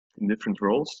in different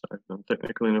roles. I've done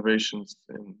technical innovations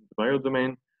in the bio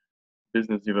domain,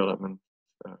 business development,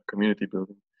 community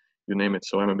building, you name it.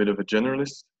 So I'm a bit of a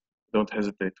generalist. Don't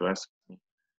hesitate to ask me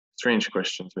strange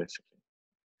questions, basically.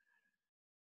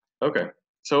 Okay,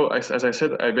 so as I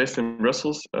said, I'm based in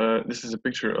Brussels. This is a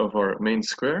picture of our main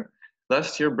square.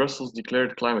 Last year, Brussels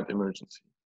declared climate emergency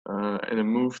in a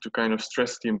move to kind of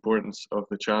stress the importance of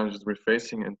the challenges we're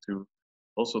facing and to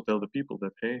also tell the people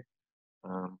that, hey,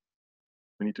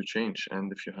 we need to change.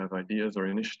 And if you have ideas or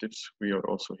initiatives, we are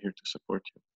also here to support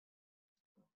you.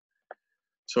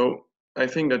 So I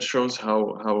think that shows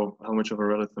how much of a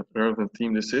relevant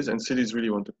theme this is, and cities really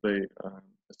want to play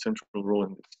a central role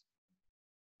in this.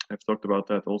 I've talked about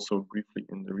that also briefly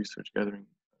in the research gathering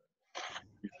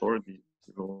before, the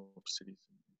role of cities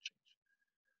in change.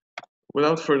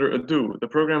 Without further ado, the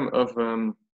program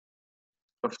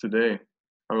of today,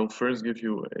 I will first give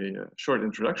you a short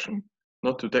introduction,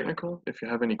 not too technical. If you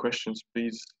have any questions,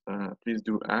 please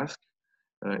do ask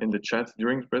in the chat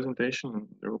during the presentation, and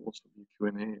there will also be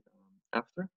Q&A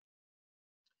after.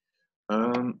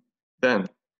 Then,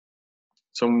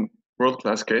 some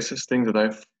world-class cases, things that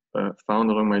I've found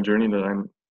along my journey that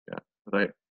I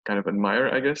kind of admire,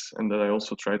 I guess, and that I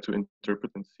also try to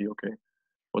interpret and see, okay,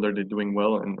 what are they doing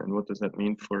well, and what does that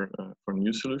mean for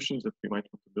new solutions that we might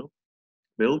want to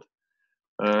build.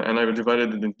 And I've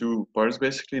divided it in two parts,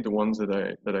 basically, the ones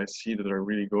that I see that are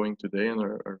really going today and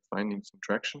are finding some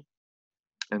traction.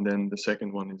 And then the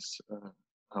second one is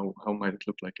how might it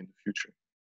look like in the future,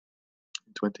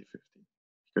 in 2050,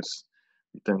 because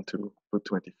we tend to put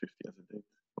 2050 as a date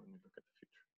when we look at the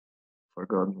future, for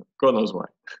God knows why.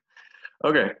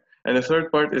 Okay, and the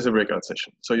third part is a breakout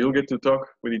session. So you'll get to talk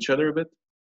with each other a bit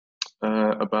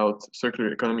about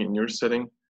circular economy in your setting,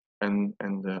 and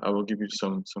I will give you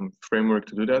some framework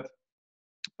to do that.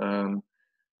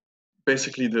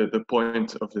 Basically, the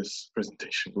point of this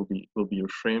presentation will be your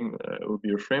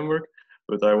framework,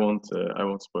 but I won't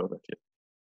spoil that yet.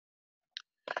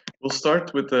 We'll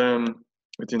start with the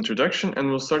introduction, and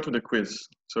we'll start with a quiz.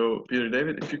 So, Peter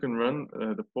David, if you can run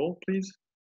the poll, please.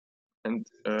 And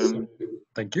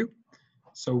thank you.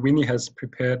 So Winnie has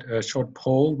prepared a short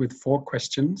poll with 4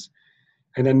 questions,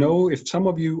 and I know if some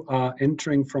of you are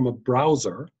entering from a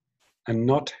browser and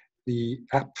not the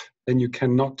app, then you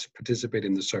cannot participate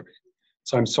in the survey.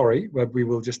 So I'm sorry, but we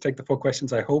will just take the 4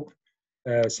 questions. I hope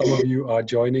some of you are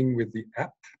joining with the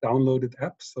app, downloaded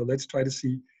app. So let's try to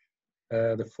see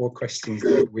the 4 questions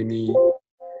that we need.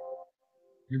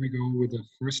 Here we go with the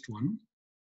first one.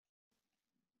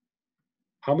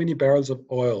 How many barrels of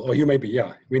oil, or you maybe,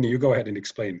 yeah, Winnie, you go ahead and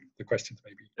explain the questions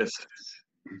maybe. Yes.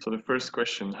 So the first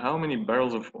question, how many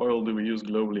barrels of oil do we use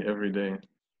globally every day?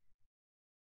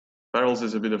 Barrels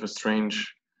is a bit of a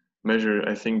strange measure,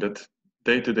 I think, that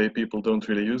day-to-day people don't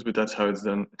really use, but that's how it's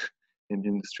done in the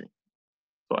industry.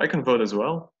 So I can vote as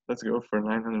well. Let's go for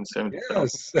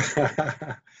 970,000. Yes.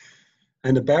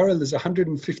 And a barrel is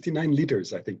 159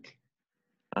 liters, I think.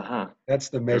 That's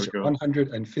the measure,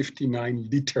 159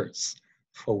 liters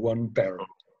for 1 barrel.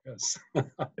 Yes.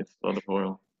 It's a lot of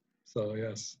oil. So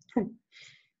yes.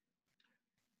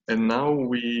 And now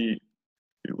we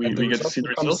get to see the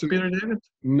results, Peter David?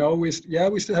 No, we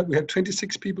have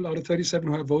 26 people out of 37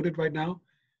 who have voted right now.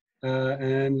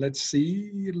 And let's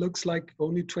see, it looks like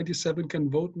only 27 can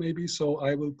vote maybe. So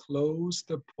I will close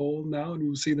the poll now and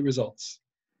we'll see the results.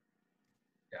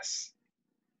 Yes.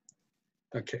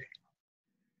 Okay.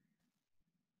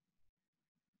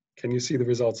 Can you see the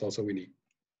results also, Winnie?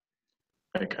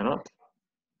 I cannot,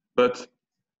 but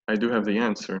I do have the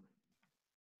answer.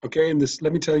 Okay, and this,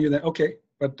 let me tell you that, okay,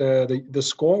 but the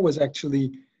score was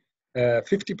actually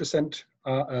 50%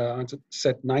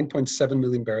 said 9.7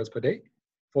 million barrels per day,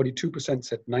 42%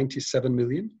 said 97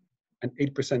 million, and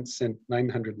 8% said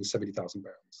 970,000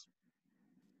 barrels.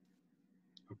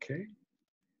 Okay.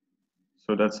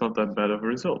 So that's not that bad of a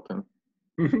result then.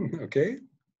 Okay.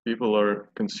 People are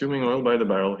consuming oil by the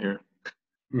barrel here.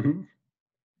 Mm-hmm.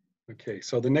 Okay,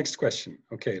 so the next question.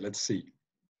 Okay, let's see.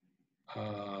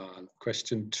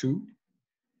 Question 2.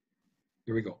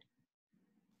 Here we go.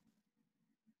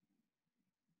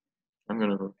 I'm going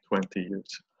to go 20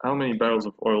 years. How many barrels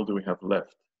of oil do we have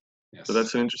left? Yes. So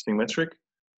that's an interesting metric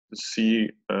to see,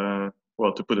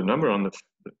 well, to put a number on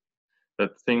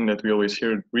that thing that we always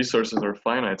hear, resources are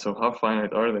finite. So how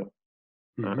finite are they?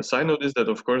 Mm-hmm. A side note is that,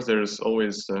 of course, there's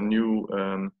always a new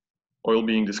oil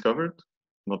being discovered.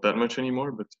 Not that much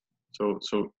anymore, but so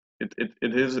it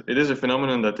is a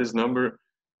phenomenon that this number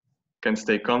can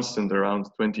stay constant around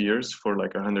 20 years for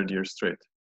like 100 years straight.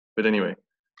 But anyway,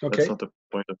 okay. That's not the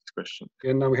point of this question.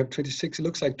 And now we have 26. It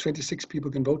looks like 26 people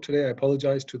can vote today. I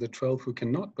apologize to the 12 who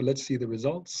cannot, but let's see the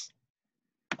results.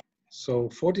 So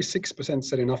 46%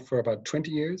 said enough for about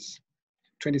 20 years.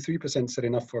 23% said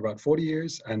enough for about 40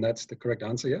 years, and that's the correct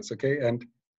answer, yes, okay. And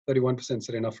 31%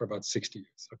 said enough for about 60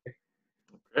 years, okay.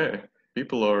 Okay,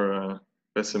 people are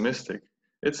pessimistic.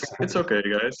 It's okay,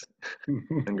 guys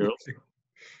and girls.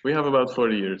 We have about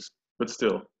 40 years, but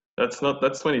still, that's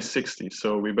 2060,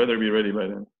 so we better be ready by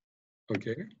then.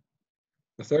 Okay.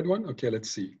 The third one, okay, let's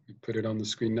see. We put it on the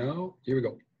screen now. Here we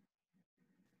go.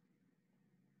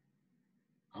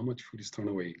 How much food is thrown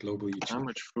away globally each year? How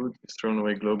much food is thrown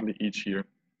away globally each year?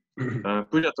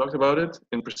 Pooja talked about it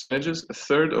in percentages. A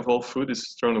third of all food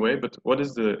is thrown away, but what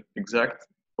is the exact,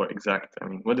 what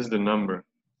is the number?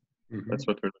 That's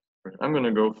what we're looking for. I'm going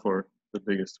to go for the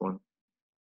biggest one.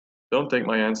 Don't take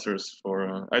my answers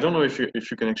for, I don't know if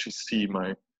you can actually see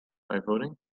my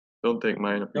voting. Don't take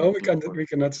mine. No, we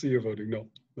cannot see your voting, no.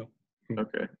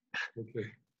 Okay.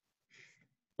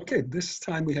 Okay, this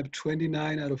time we have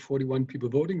 29 out of 41 people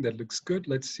voting. That looks good.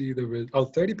 Let's see the,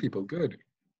 30 people, good.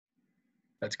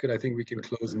 That's good. I think we can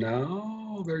close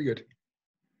now. Very good.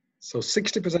 So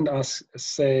 60% are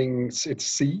saying it's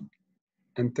C,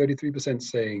 and 33%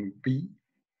 saying B.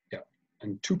 Yeah,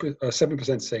 and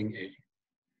 7% saying A.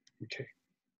 Okay.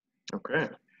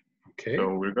 Okay.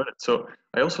 So we got it. So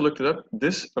I also looked it up.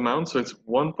 This amount, so it's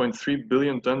 1.3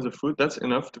 billion tons of food. That's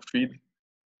enough to feed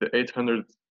the 800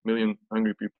 million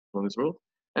hungry people in this world,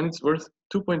 and it's worth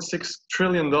 $2.6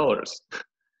 trillion. So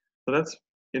that's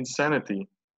insanity,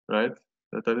 right?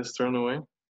 That is thrown away.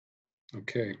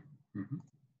 Okay.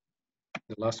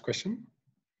 The last question.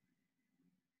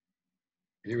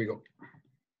 Here we go.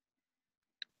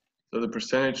 So the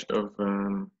percentage of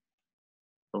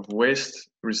waste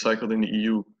recycled in the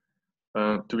EU.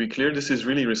 To be clear, this is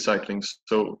really recycling.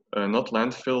 So not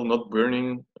landfill, not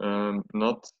burning,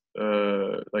 not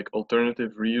like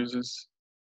alternative reuses,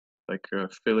 like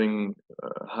filling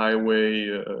highway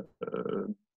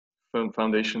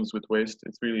foundations with waste.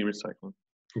 It's really recycling.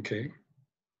 Okay.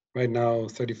 Right now,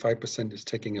 35% is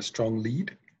taking a strong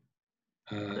lead,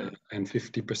 and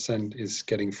 50% is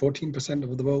getting 14%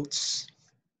 of the votes.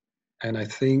 And I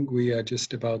think we are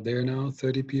just about there now.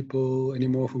 30 people, any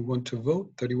more who want to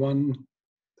vote? 31,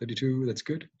 32, that's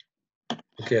good.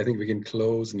 Okay, I think we can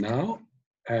close now.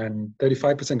 And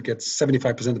 35% gets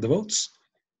 75% of the votes.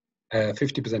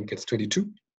 50% gets 22,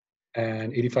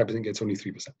 and 85% gets only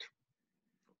 3%.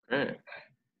 Okay.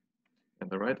 And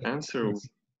the right answer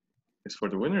is for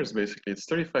the winners, basically. It's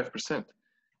 35%.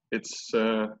 It's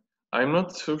I'm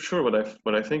not so sure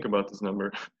what I think about this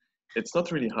number. It's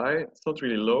not really high, it's not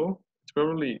really low. It's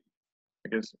probably, I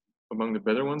guess, among the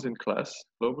better ones in class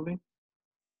globally.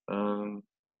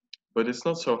 But it's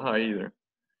not so high either.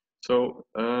 So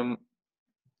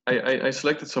I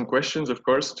selected some questions, of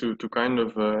course, to kind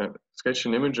of sketch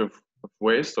an image of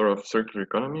waste or of circular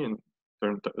economy. And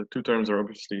the two terms are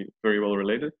obviously very well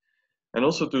related. And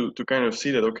also to kind of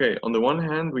see that, okay, on the one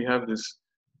hand, we have this,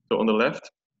 so on the left,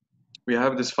 we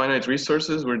have this finite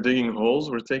resources, we're digging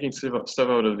holes, we're taking stuff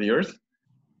out of the earth,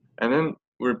 and then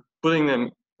we're putting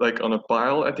them like on a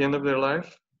pile at the end of their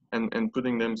life and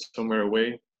putting them somewhere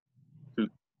away to,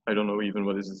 I don't know even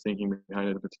what is the thinking behind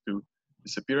it, but to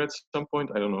disappear at some point,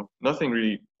 I don't know.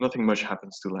 Nothing much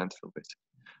happens to landfill basically.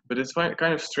 But it's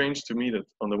kind of strange to me that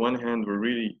on the one hand, we're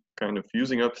really kind of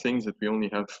using up things that we only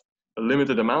have a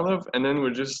limited amount of, and then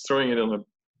we're just throwing it on a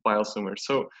pile somewhere.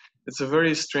 So it's a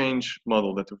very strange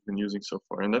model that we've been using so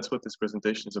far, and that's what this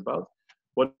presentation is about.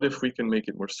 What if we can make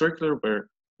it more circular, where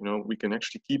we can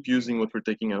actually keep using what we're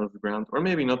taking out of the ground, or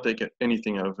maybe not take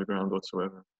anything out of the ground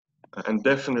whatsoever, and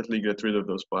definitely get rid of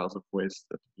those piles of waste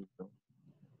that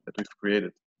we've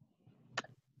created.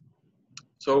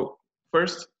 So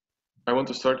first, I want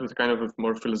to start with kind of a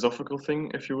more philosophical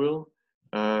thing, if you will.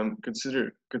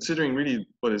 Considering really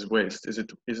what is waste. Is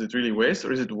it really waste,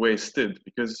 or is it wasted?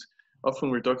 Because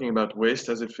often we're talking about waste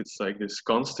as if it's like this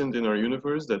constant in our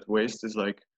universe, that waste is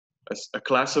like a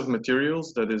class of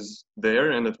materials that is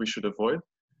there and that we should avoid.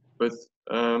 But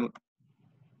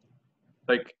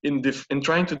like in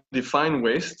trying to define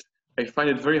waste, I find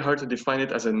it very hard to define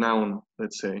it as a noun,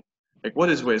 let's say. Like, what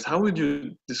is waste? How would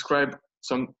you describe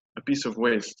a piece of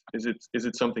waste? Is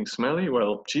it something smelly?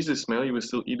 Well, cheese is smelly, we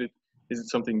still eat it. Is it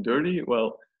something dirty?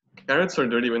 Well, carrots are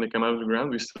dirty when they come out of the ground,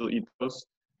 we still eat those.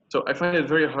 So I find it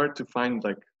very hard to find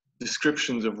like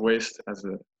descriptions of waste as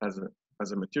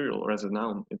a material or as a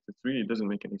noun. It really doesn't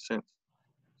make any sense.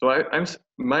 So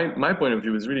my point of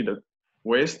view is really that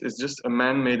waste is just a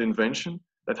man-made invention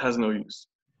that has no use.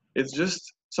 It's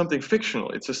just something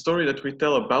fictional. It's a story that we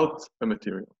tell about a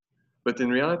material. But in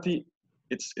reality,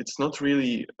 it's not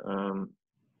really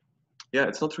yeah,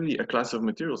 it's not really a class of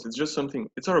materials. It's just something.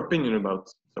 It's our opinion about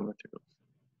some materials.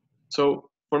 So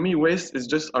for me, waste is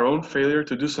just our own failure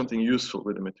to do something useful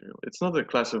with the material. It's not a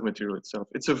class of material itself.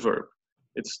 It's a verb.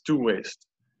 It's to waste,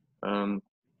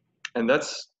 and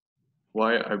that's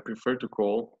why I prefer to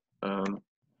call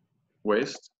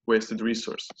waste wasted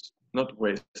resources, not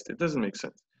waste. It doesn't make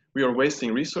sense. We are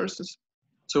wasting resources,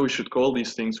 so we should call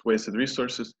these things wasted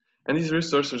resources. And these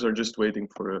resources are just waiting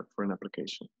for an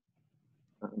application.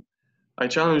 I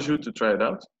challenge you to try it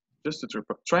out. Just to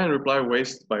try and reply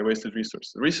waste by wasted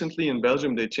resources. Recently in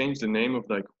Belgium, they changed the name of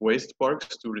like waste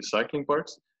parks to recycling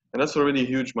parks. And that's already a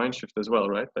huge mind shift as well,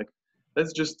 right? Like,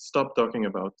 let's just stop talking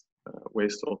about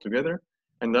waste altogether.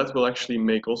 And that will actually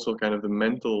make also kind of the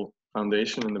mental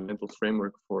foundation and the mental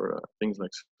framework for things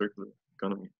like circular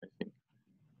economy, I think.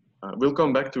 We'll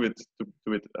come back to it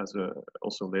as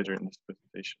also later in this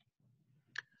presentation.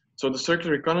 So the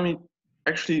circular economy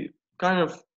actually kind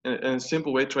of in a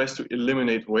simple way tries to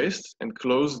eliminate waste and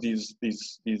close these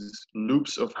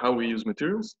loops of how we use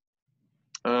materials,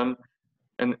 and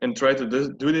try to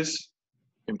do this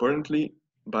importantly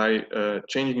by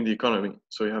changing the economy.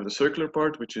 So you have the circular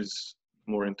part, which is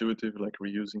more intuitive, like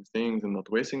reusing things and not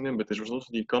wasting them, but there's also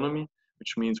the economy,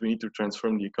 which means we need to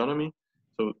transform the economy.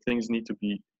 So things need to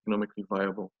be economically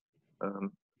viable.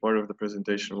 Part of the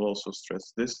presentation will also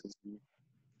stress this is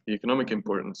the economic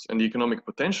importance and the economic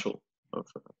potential of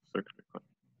circular economy.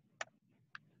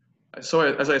 So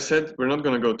as I said, we're not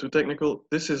going to go too technical.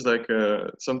 This is like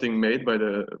something made by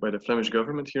the Flemish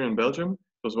government here in Belgium.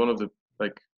 It was one of the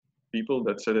people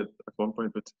that said it at one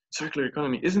point, but circular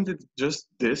economy, isn't it just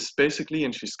this basically?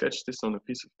 And she sketched this on a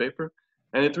piece of paper,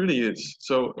 and it really is.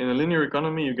 So in a linear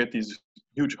economy, you get these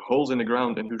huge holes in the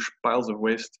ground and huge piles of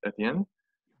waste at the end.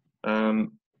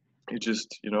 You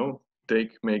just,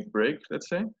 take, make, break, let's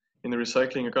say. In the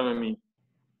recycling economy,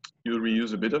 you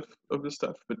reuse a bit of the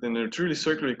stuff, but in a truly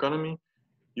circular economy,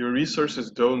 your resources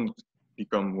don't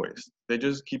become waste. They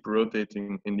just keep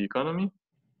rotating in the economy,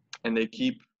 and they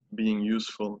keep being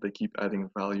useful. They keep adding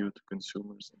value to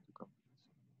consumers and to companies.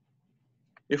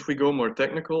 If we go more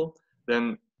technical,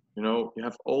 then you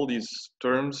have all these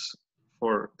terms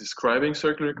for describing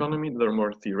circular economy that are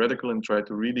more theoretical and try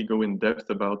to really go in depth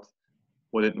about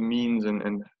what it means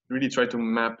and really try to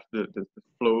map the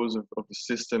flows of the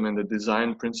system and the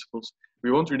design principles.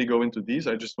 We won't really go into these.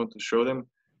 I just want to show them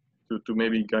to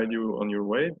maybe guide you on your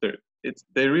way.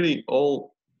 They really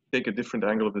all take a different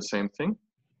angle of the same thing.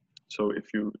 So if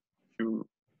you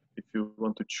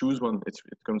want to choose one, it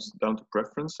comes down to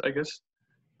preference, I guess,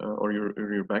 or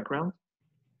your background.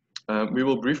 We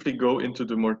will briefly go into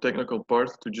the more technical part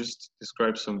to just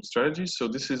describe some strategies. So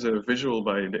this is a visual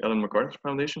by the Ellen MacArthur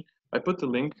Foundation. I put the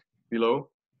link below.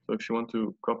 So if you want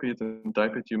to copy it and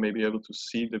type it, you may be able to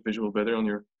see the visual better on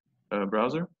your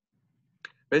browser.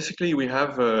 Basically, we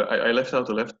have, I left out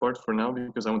the left part for now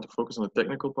because I want to focus on the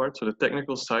technical part. So the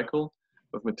technical cycle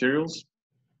of materials,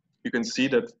 you can see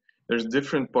that there's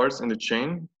different parts in the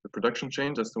chain, the production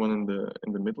chain. That's the one in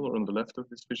the middle or on the left of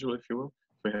this visual, if you will.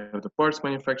 So we have the parts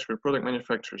manufacturer, product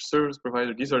manufacturer, service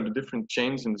provider. These are the different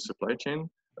chains in the supply chain,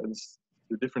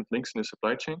 the different links in the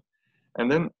supply chain.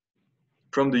 And then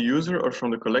from the user or from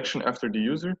the collection after the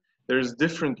user, there's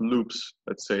different loops,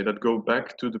 let's say, that go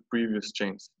back to the previous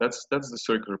chains. That's the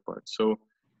circular part. So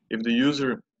if the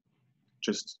user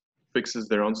just fixes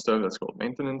their own stuff, that's called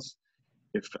maintenance.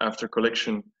 If after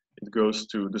collection, it goes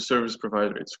to the service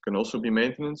provider, it can also be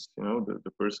maintenance.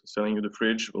 The person selling you the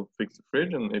fridge will fix the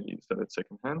fridge and maybe sell it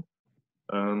secondhand.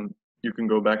 You can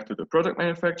go back to the product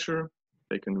manufacturer.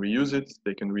 They can reuse it.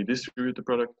 They can redistribute the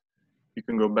product. You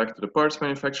can go back to the parts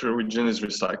manufacturer, which then is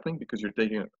recycling, because you're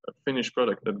taking a finished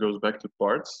product that goes back to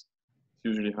parts. It's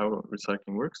usually how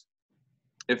recycling works.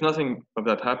 If nothing of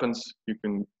that happens, you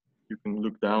can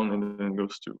look down and then it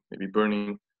goes to maybe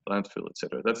burning, landfill,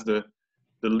 etc. That's the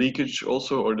leakage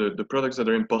also, or the products that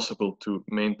are impossible to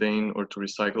maintain or to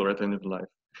recycle or at the end of life.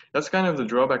 That's kind of the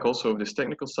drawback also of this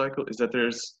technical cycle, is that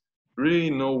there's really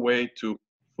no way to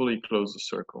fully close the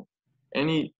circle.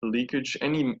 Any leakage,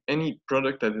 any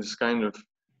product that is kind of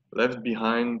left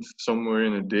behind somewhere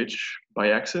in a ditch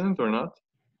by accident or not,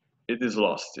 it is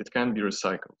lost. It can't be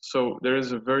recycled. So there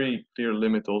is a very clear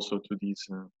limit also to these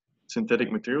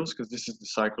synthetic materials, because this is the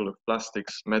cycle of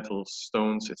plastics, metals,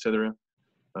 stones, etc.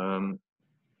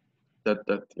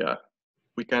 Yeah,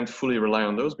 we can't fully rely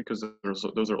on those because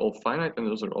those are all finite and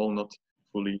those are all not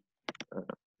fully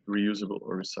reusable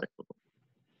or recyclable.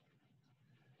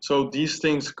 So these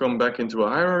things come back into a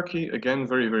hierarchy. Again,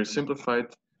 very, very simplified.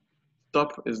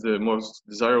 Top is the most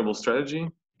desirable strategy.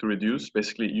 reduce,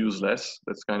 basically use less.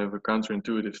 That's kind of a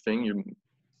counterintuitive thing.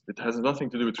 It has nothing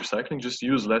to do with recycling, just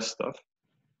use less stuff.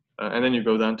 And then you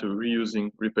go down to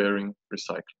reusing, repairing,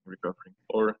 recycling, recovering,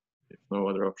 or if no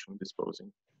other option,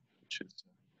 disposing, which is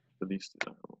the least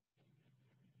desirable.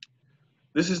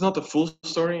 This is not the full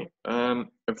story. A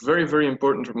very, very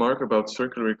important remark about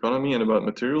circular economy and about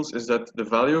materials is that the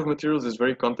value of materials is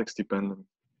very context dependent.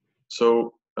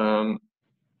 So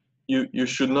you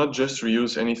should not just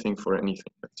reuse anything for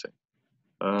anything, let's say.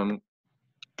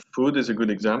 Food is a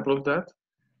good example of that.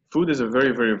 Food is a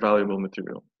very, very valuable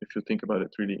material if you think about it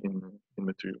really in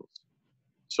materials.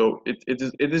 So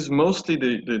it is mostly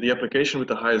the application with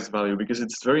the highest value because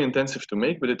it's very intensive to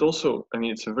make, but it also, I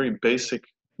mean, it's a very basic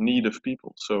need of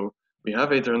people. So we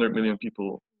have 800 million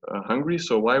people hungry.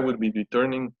 So why would we be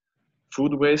turning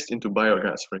food waste into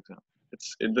biogas, for example?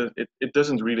 It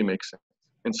doesn't really make sense.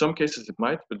 In some cases it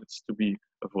might, but it's to be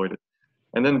avoided.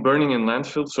 And then burning in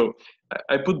landfill. So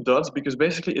I put dots because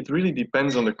basically it really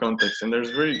depends on the context, and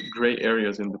there's very gray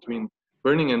areas in between.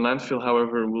 Burning in landfill,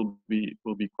 however, will be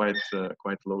quite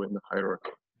low in the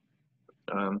hierarchy.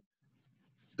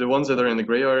 The ones that are in the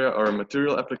gray area are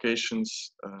material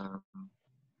applications,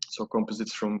 so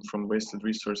composites from wasted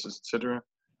resources, etc.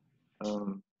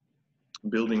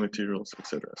 Building materials,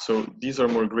 etc. So these are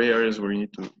more gray areas where you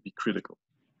need to be critical.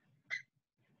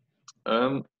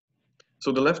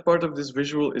 So the left part of this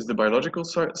visual is the biological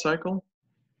cycle.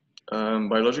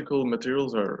 Biological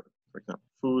materials are, for example,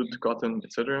 food, cotton,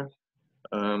 etc.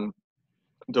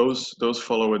 Those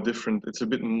follow a different, it's a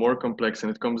bit more complex, and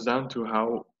it comes down to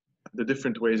how the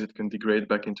different ways it can degrade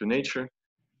back into nature.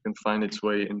 It can find its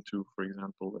way into, for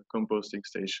example, composting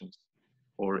stations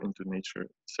or into nature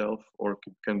itself, or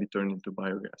can be turned into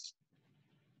biogas.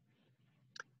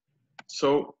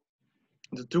 So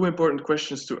the two important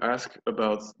questions to ask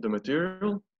about the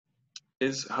material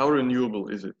is how renewable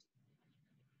is it?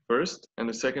 First, and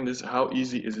the second is how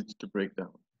easy is it to break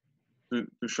down?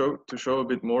 To show a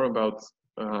bit more about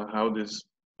how this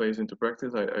plays into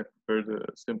practice, I prepared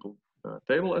a simple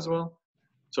table as well.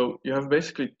 So you have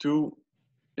basically two.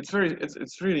 It's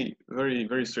really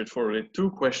very straightforward. Two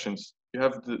questions. You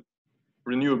have the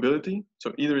renewability.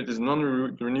 So either it is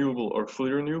non-renewable or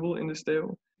fully renewable in this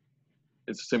table.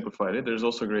 It's simplified. There's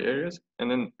also gray areas, and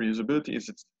then reusability is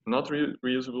it's not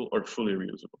reusable or fully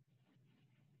reusable.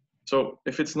 So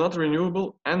if it's not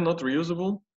renewable and not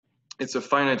reusable, it's a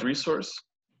finite resource,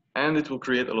 and it will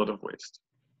create a lot of waste.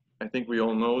 I think we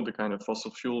all know the kind of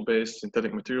fossil fuel-based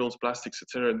synthetic materials, plastics,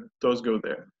 etc. Those go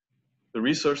there. The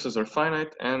resources are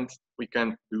finite, and we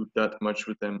can't do that much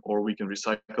with them, or we can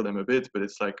recycle them a bit, but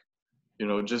it's like, you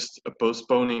know, just a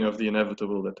postponing of the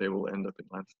inevitable that they will end up in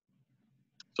landfill.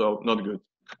 So not good.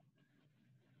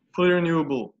 Fully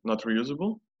renewable, not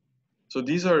reusable. So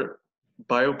these are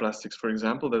bioplastics, for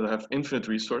example, that have infinite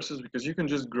resources because you can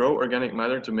just grow organic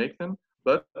matter to make them,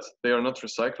 but they are not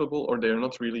recyclable or they are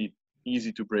not really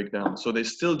easy to break down. So they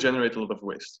still generate a lot of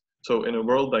waste. So in a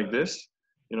world like this,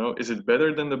 you know, is it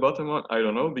better than the bottom one? I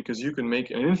don't know, because you can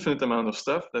make an infinite amount of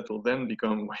stuff that will then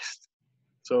become waste.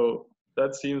 So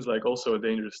that seems like also a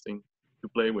dangerous thing to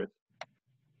play with.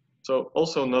 So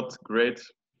also not great,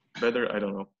 better, I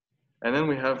don't know. And then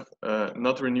we have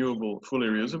not renewable, fully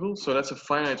reusable. So that's a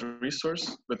finite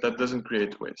resource, but that doesn't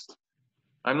create waste.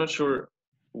 I'm not sure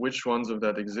which ones of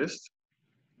that exist,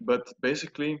 but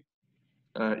basically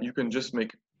you can just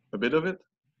make a bit of it,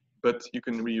 but you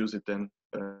can reuse it then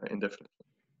indefinitely.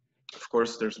 Of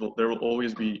course, there will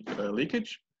always be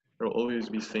leakage. There will always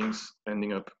be things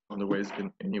ending up on the waste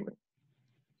bin anyway.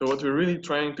 So what we're really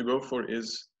trying to go for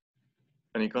is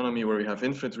an economy where we have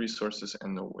infinite resources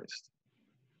and no waste.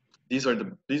 These are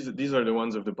the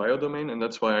ones of the biodomain, and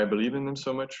that's why I believe in them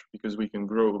so much, because we can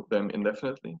grow them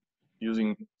indefinitely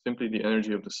using simply the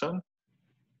energy of the sun,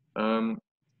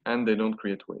 and they don't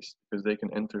create waste because they can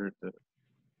enter the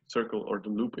circle or the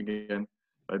loop again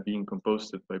by being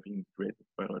composted, by being degraded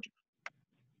biologically.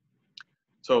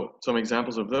 So some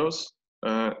examples of those,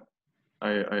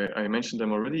 I mentioned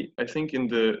them already. I think in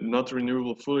the not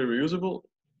renewable, fully reusable,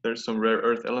 there's some rare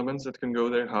earth elements that can go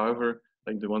there. However,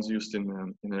 like the ones used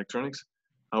in electronics.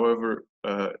 However,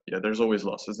 yeah, there's always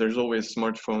losses. There's always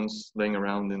smartphones laying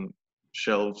around in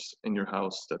shelves in your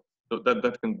house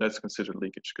that's considered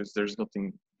leakage because there's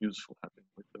nothing useful happening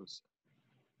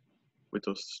with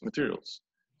those materials.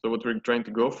 So what we're trying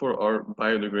to go for are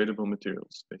biodegradable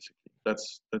materials, basically.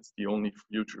 That's the only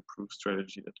future-proof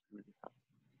strategy that we really have.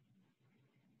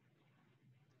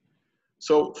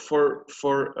 So for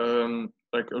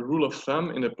like a rule of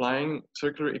thumb in applying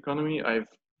circular economy,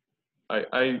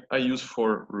 I use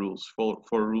four rules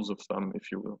of thumb,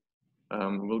 if you will.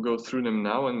 We'll go through them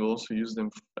now, and we'll also use them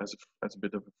as a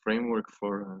bit of a framework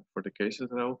for the cases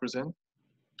that I will present.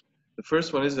 The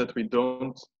first one is that we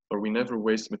don't, or we never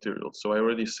waste materials. So I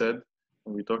already said,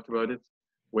 when we talked about it,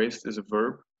 waste is a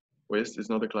verb. Waste is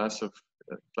not a class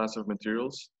of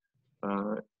materials.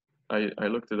 I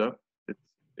looked it up.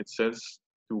 It says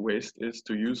to waste is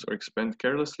to use or expend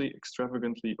carelessly,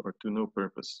 extravagantly, or to no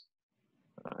purpose.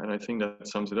 And I think that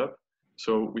sums it up.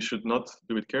 So we should not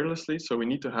do it carelessly. So we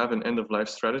need to have an end-of-life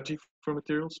strategy for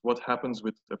materials. What happens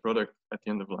with the product at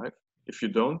the end of life? If you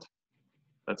don't,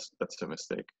 that's a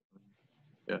mistake.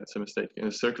 Yeah, it's a mistake. In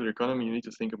a circular economy, you need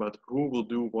to think about who will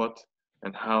do what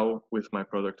and how with my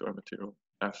product or material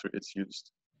after it's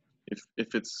used.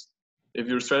 If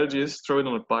your strategy is throw it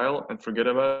on a pile and forget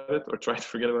about it, or try to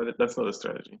forget about it, that's not a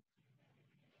strategy.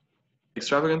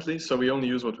 Extravagantly, so we only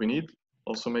use what we need,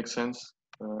 also makes sense.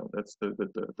 That's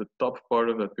the top part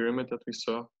of that pyramid that we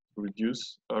saw, to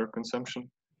reduce our consumption.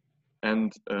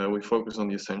 And we focus on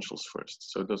the essentials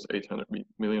first. So those 800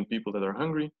 million people that are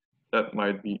hungry, that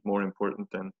might be more important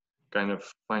than kind of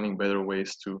finding better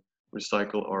ways to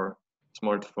recycle our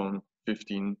smartphone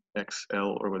 15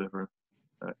 XL or whatever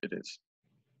it is.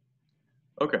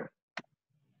 Okay,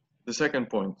 the second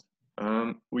point,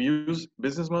 we use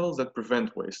business models that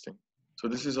prevent wasting. So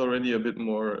this is already a bit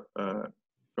more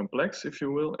complex, if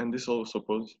you will, and this also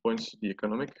points to the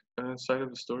economic side of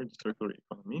the story, the circular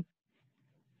economy.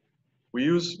 We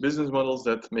use business models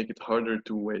that make it harder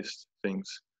to waste things.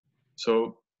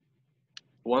 So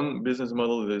one business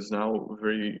model that is now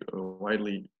very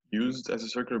widely used as a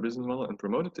circular business model and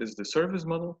promoted is the service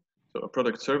model. So a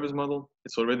product service model,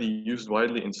 it's already used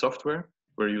widely in software,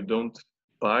 where you don't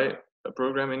buy a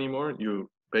program anymore, you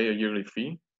pay a yearly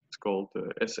fee. It's called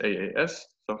SaaS,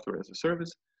 software as a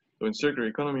service. So in circular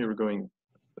economy, we're going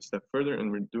a step further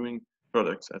and we're doing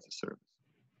products as a service.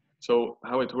 So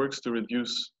how it works to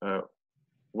reduce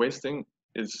wasting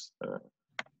is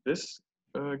this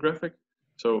graphic.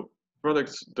 So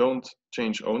products don't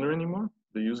change owner anymore.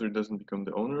 The user doesn't become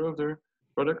the owner of their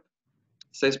product.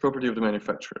 It stays property of the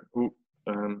manufacturer, who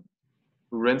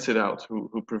rents it out,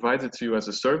 who provides it to you as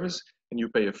a service, and you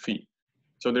pay a fee.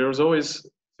 So there is always,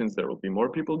 since there will be more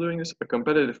people doing this, a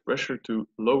competitive pressure to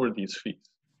lower these fees,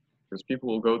 because people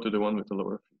will go to the one with the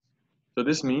lower fees. So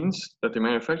this means that the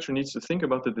manufacturer needs to think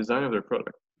about the design of their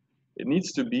product. It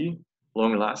needs to be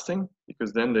long lasting,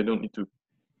 because then they don't need to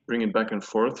bring it back and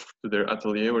forth to their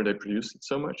atelier where they produce it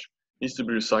so much. It needs to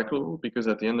be recyclable, because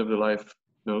at the end of the life,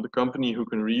 the company who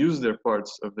can reuse their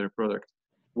parts of their product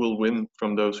will win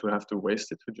from those who have to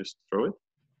waste it, who just throw it.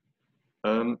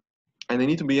 And they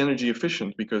need to be energy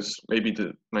efficient, because maybe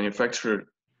the manufacturer,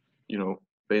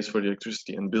 pays for the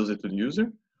electricity and bills it to the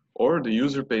user, or the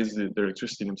user pays the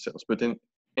electricity themselves. But in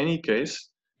any case,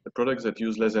 the products that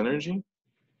use less energy,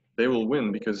 they will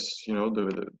win, because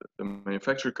the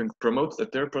manufacturer can promote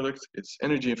that their product is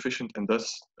energy efficient and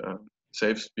thus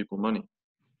saves people money.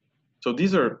 So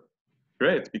these are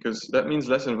great, because that means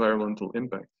less environmental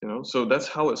impact. So that's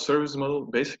how a service model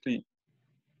basically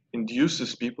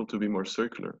induces people to be more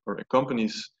circular, or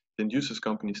induces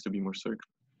companies to be more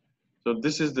circular. So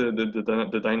this is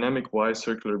the dynamic why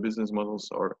circular business models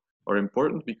are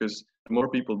important, because the more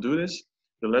people do this,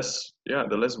 the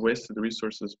less wasted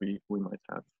resources we might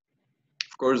have.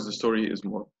 Of course, the story is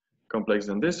more complex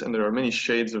than this, and there are many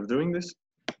shades of doing this,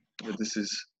 but this is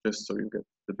just so you get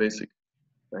the basic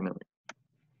dynamic.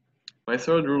 My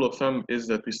third rule of thumb is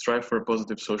that we strive for a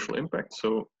positive social impact.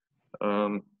 So,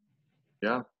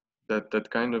 that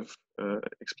kind of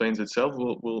explains itself.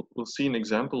 We'll see an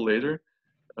example later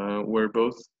where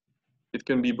it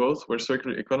can be both, where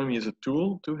circular economy is a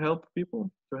tool to help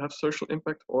people to have social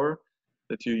impact, or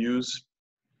that you use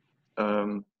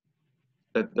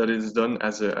that is done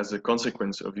as a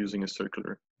consequence of using a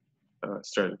circular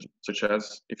strategy, such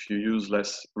as if you use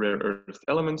less rare earth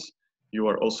elements, you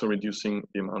are also reducing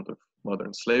the amount of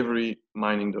modern slavery,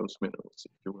 mining those minerals,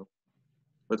 if you will.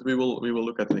 But we will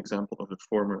look at an example of the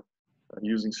former,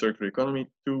 using circular economy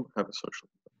to have a social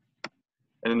impact.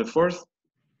 And then the fourth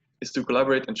is to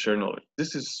collaborate and share knowledge.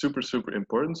 This is super, super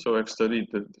important. So I've studied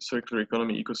the circular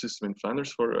economy ecosystem in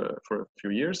Flanders for a few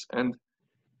years, and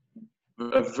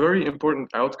a very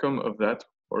important outcome of that,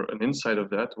 or an insight of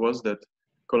that, was that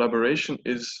collaboration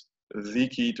is the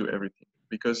key to everything,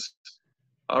 because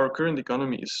our current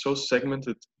economy is so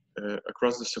segmented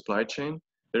across the supply chain.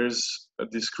 There's a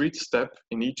discrete step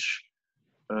in each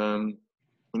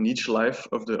life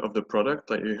of the product.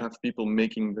 Like you have people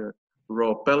making the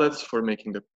raw pellets for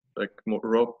making the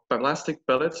raw plastic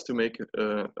pellets to make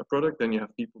a product. Then you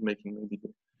have people making maybe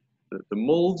the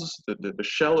molds, the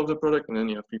shell of the product, and then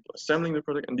you have people assembling the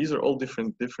product, and these are all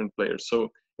different players. So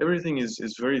everything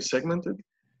is very segmented,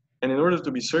 and in order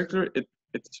to be circular,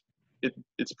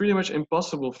 it's pretty much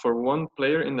impossible for one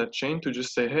player in that chain to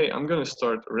just say, hey, I'm going to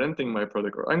start renting my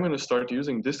product, or I'm going to start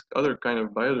using this other kind of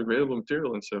biodegradable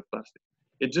material instead of plastic.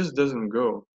 It just doesn't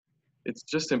go. It's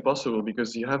just impossible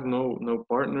because you have no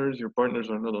partners, your partners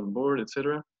are not on board,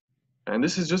 etc. And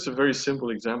this is just a very simple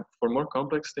example. For more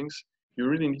complex things, you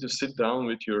really need to sit down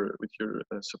with your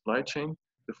supply chain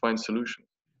to find solutions.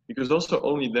 Because also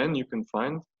only then you can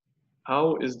find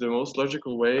how is the most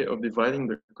logical way of dividing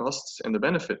the costs and the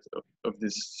benefit of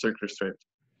this circular strategy.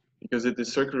 Because it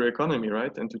is circular economy,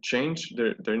 right? And to change,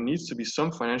 there needs to be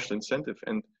some financial incentive,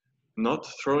 and not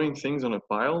throwing things on a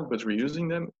pile, but reusing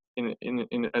them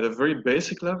at a very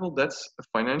basic level. That's a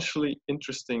financially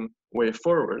interesting way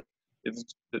forward. It's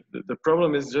the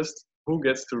problem is just who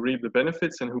gets to reap the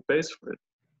benefits and who pays for it.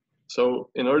 So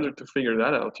in order to figure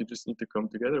that out, you just need to come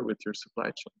together with your supply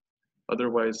chain.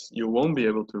 Otherwise, you won't be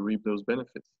able to reap those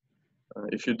benefits.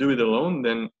 If you do it alone,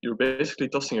 then you're basically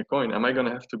tossing a coin. Am I going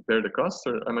to have to bear the cost,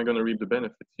 or am I going to reap the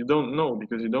benefits? You don't know,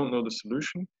 because you don't know the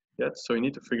solution yet. So you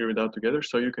need to figure it out together.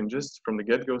 So you can just from the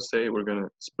get-go say, we're going to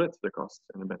split the costs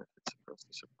and the benefits across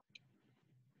the supply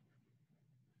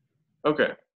chain.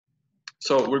 Okay.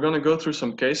 So we're going to go through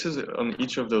some cases on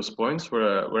each of those points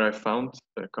where I found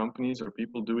companies or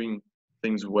people doing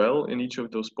things well in each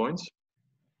of those points.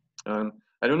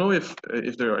 I don't know if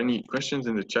there are any questions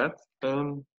in the chat.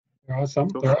 There are some.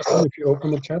 If you open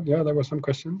the chat, yeah, there were some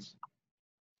questions.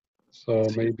 So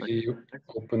maybe you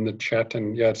open the chat,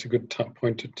 and yeah, it's a good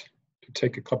point to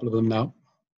take a couple of them now.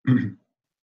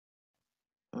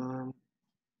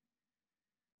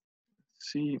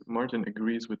 See, Martin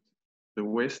agrees with the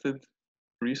wasted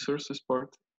resources part.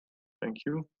 Thank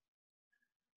you.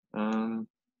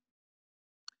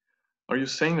 Are you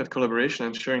saying that collaboration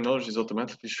and sharing knowledge is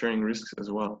automatically sharing risks as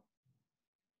well?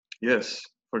 Yes,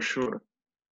 for sure.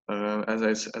 As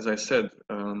I said,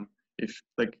 if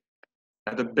like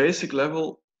at the basic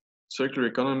level, circular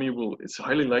economy it's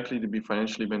highly likely to be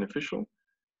financially beneficial,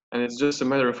 and it's just a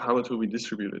matter of how it will be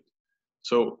distributed.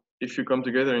 So if you come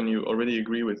together and you already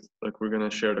agree with, like, we're going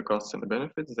to share the costs and the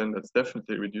benefits, then that's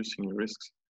definitely reducing your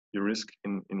risk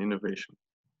in innovation.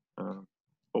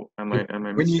 Am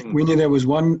I missing? Winnie, there was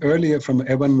one earlier from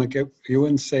Evan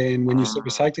McEwen saying, when you say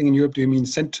recycling in Europe, do you mean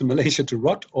sent to Malaysia to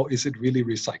rot, or is it really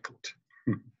recycled?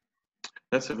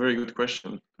 That's a very good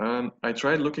question. I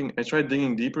tried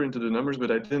digging deeper into the numbers, but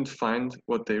I didn't find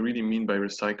what they really mean by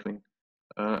recycling.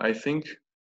 I think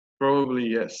probably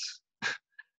yes,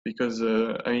 because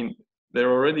I mean,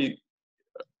 they're already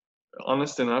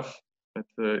honest enough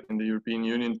in the European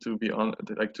Union to be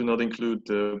to not include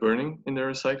burning in their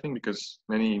recycling, because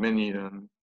many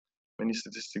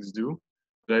statistics do.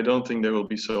 But I don't think they will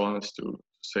be so honest to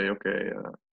say, okay,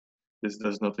 this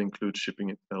does not include shipping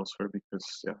it elsewhere, because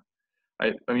yeah.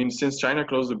 I mean, since China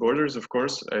closed the borders, of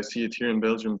course, I see it here in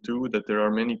Belgium too, that there are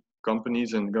many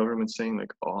companies and governments saying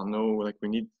like, oh no, like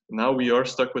now we are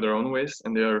stuck with our own waste,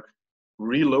 and they are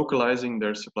relocalizing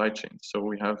their supply chain. So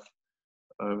we have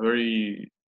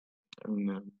very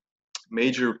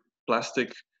major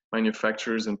plastic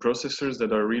manufacturers and processors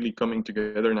that are really coming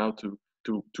together now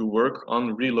to work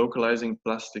on relocalizing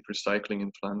plastic recycling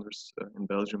in Flanders, in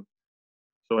Belgium.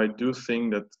 So I do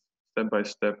think that step by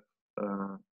step,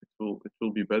 it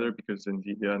will be better, because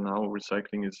indeed, yeah, now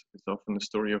recycling is often the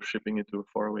story of shipping it to a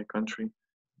faraway country,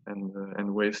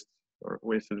 and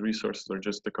wasted resources are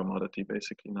just a commodity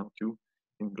basically now too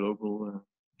in global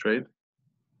trade.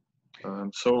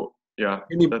 So yeah.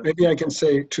 Maybe I can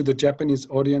say to the Japanese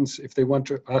audience, if they want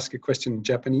to ask a question in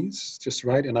Japanese, just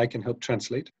write and I can help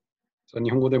translate. So 日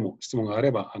本語でも質問があ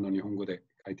れば日本語で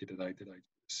書いていただいて大丈夫で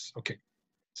す。Okay,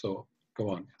 so go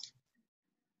on.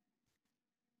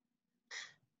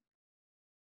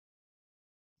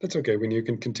 That's okay. When you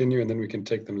can continue, and then we can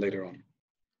take them later on.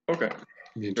 Okay.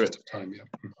 In the interest of time, yeah.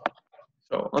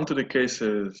 So onto the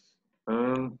cases.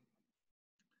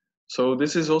 So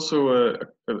this is also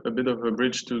a bit of a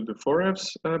bridge to the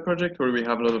 4Fs project, where we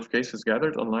have a lot of cases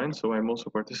gathered online. So I'm also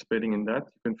participating in that.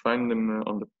 You can find them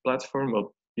on the platform.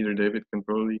 Well, Peter David can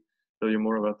probably tell you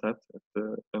more about that at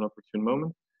an opportune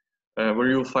moment, where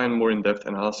you'll find more in-depth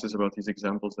analysis about these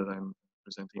examples that I'm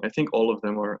presenting. I think all of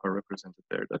them are represented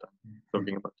there that I'm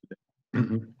talking about today.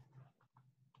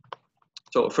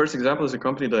 So first example is a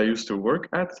company that I used to work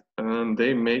at.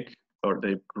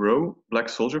 They grow black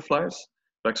soldier flies.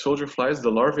 Black soldier flies, the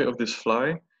larvae of this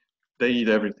fly, they eat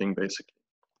everything basically.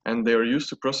 And they are used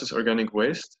to process organic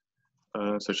waste,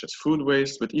 such as food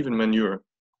waste, but even manure.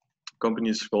 The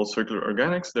company is called Circular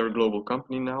Organics. They're a global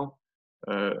company now.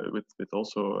 with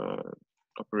also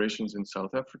operations in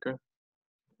South Africa,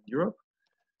 Europe.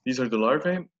 These are the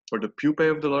larvae, or the pupae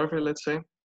of the larvae, let's say.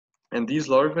 And these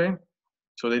larvae,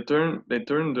 so they turn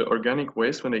the organic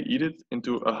waste when they eat it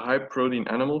into a high protein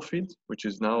animal feed, which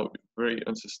is now very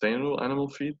unsustainable animal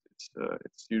feed.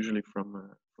 It's usually from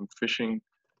fishing,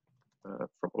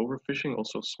 from overfishing,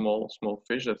 also small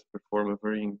fish that perform a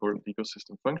very important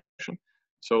ecosystem function.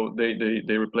 So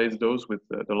they replace those with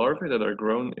the larvae that are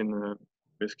grown in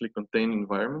basically contained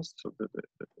environments. So the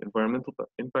environmental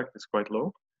impact is quite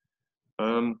low.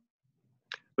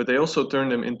 But they also turn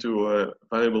them into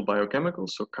valuable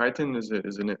biochemicals. So chitin is a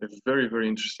very, very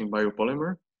interesting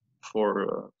biopolymer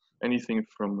for anything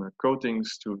from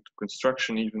coatings to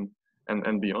construction even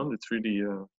and beyond. It's really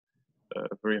a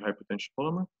very high potential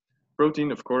polymer.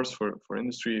 Protein, of course, for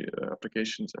industry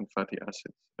applications, and fatty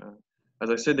acids. As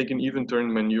I said, they can even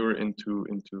turn manure into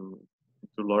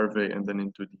larvae and then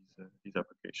into these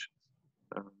applications.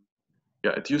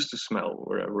 Yeah, it used to smell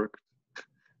where I worked.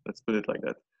 Let's put it like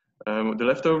that. The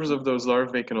leftovers of those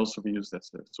larvae can also be used as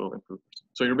soil improvers.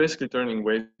 So you're basically turning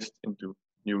waste into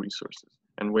new resources,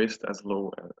 and waste as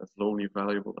lowly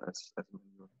valuable as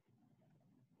manure.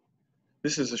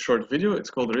 This is a short video.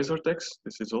 It's called Resortex.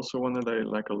 This is also one that I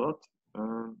like a lot.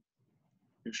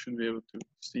 You should be able to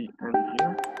see and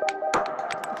hear.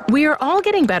 We are all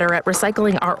getting better at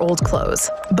recycling our old clothes,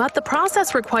 but the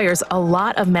process requires a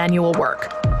lot of manual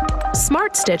work.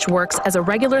 Smart Stitch works as a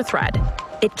regular thread.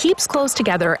 It keeps clothes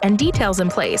together and details in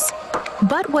place.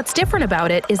 But what's different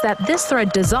about it is that this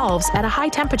thread dissolves at a high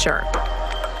temperature.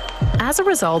 As a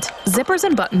result, zippers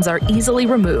and buttons are easily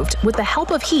removed with the help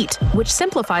of heat, which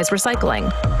simplifies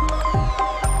recycling.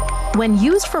 When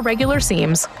used for regular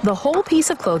seams, the whole piece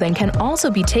of clothing can also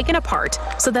be taken apart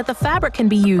so that the fabric can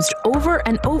be used over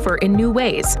and over in new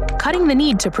ways, cutting the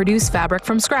need to produce fabric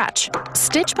from scratch.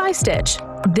 Stitch by stitch,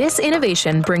 this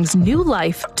innovation brings new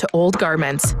life to old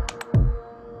garments.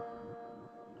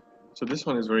 So this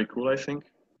one is very cool, I think.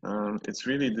 It's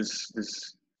really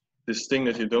this thing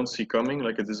that you don't see coming,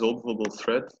 like a dissolvable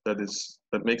thread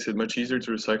that makes it much easier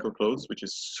to recycle clothes, which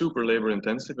is super labor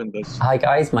intensive and does. Hi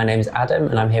guys, my name's Adam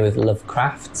and I'm here with Love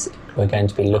Crafts. We're going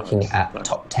to be looking at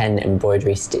top 10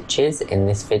 embroidery stitches in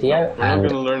this video. We're not going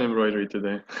to learn embroidery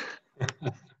today.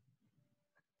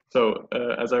 So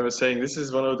as I was saying, this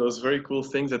is one of those very cool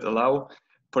things that allow,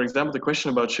 for example, the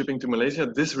question about shipping to Malaysia,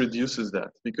 this reduces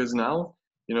that, because now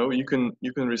you can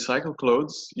recycle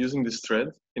clothes using this thread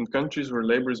in countries where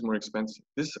labor is more expensive.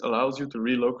 This allows you to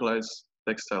relocalize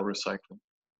textile recycling.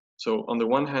 So on the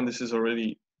one hand, this is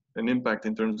already an impact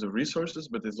in terms of resources,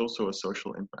 but there's also a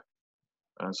social impact.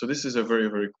 So this is a very,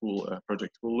 very cool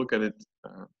project. We'll look at it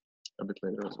a bit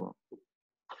later as well.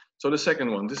 So the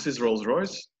second one, this is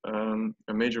Rolls-Royce,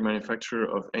 a major manufacturer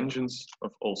of engines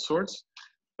of all sorts.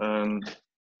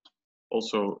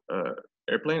 Also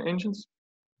airplane engines,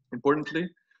 importantly.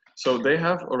 So they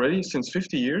have already, since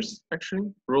 50 years, actually,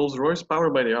 Rolls-Royce power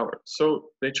by the hour. So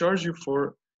they charge you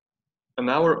for an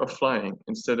hour of flying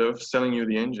instead of selling you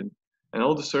the engine. And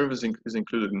all the service is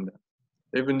included in that.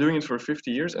 They've been doing it for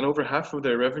 50 years, and over half of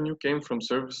their revenue came from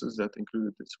services that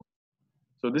included this one.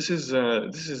 So this is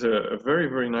a very,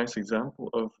 very nice example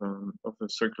of a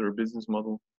circular business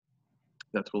model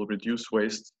that will reduce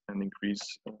waste and increase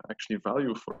actually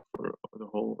value for the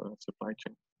whole supply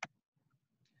chain.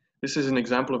 This is an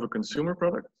example of a consumer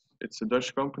product. It's a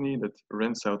Dutch company that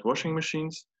rents out washing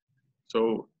machines.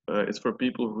 So it's for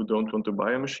people who don't want to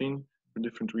buy a machine for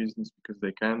different reasons, because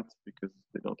they can't, because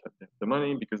they don't have the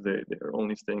money, because they are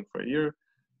only staying for a year.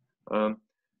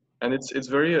 And it's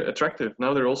very attractive.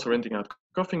 Now they're also renting out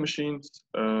coffee machines,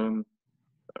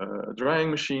 drying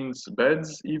machines,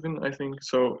 beds even, I think.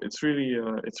 So it's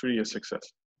really a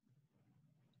success.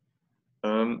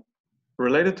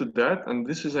 Related to that, and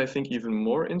this is, I think, even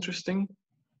more interesting,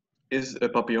 is a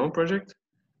Papillon project.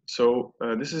 So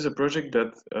this is a project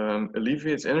that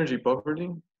alleviates energy poverty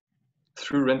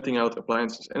through renting out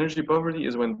appliances. Energy poverty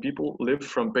is when people live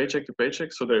from paycheck to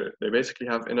paycheck, so they basically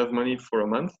have enough money for a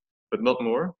month, but not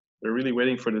more. They're really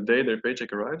waiting for the day their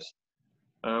paycheck arrives.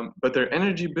 But their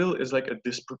energy bill is like a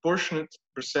disproportionate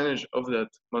percentage of that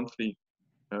monthly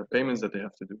payments that they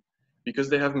have to do, because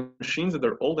they have machines that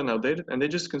are old and outdated, and they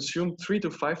just consume 3 to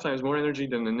 5 times more energy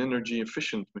than an energy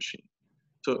efficient machine.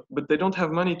 So, but they don't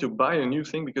have money to buy a new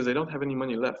thing because they don't have any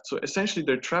money left. So essentially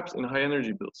they're trapped in high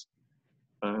energy bills.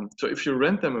 So if you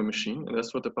rent them a machine, and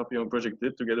that's what the Papillon project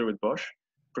did together with Bosch,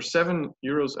 for €7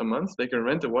 a month, they can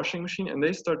rent a washing machine and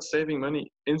they start saving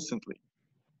money instantly.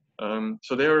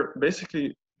 So they are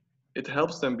basically, it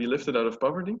helps them be lifted out of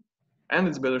poverty, and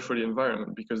it's better for the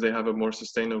environment because they have a more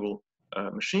sustainable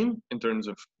machine in terms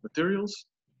of materials,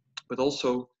 but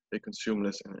also they consume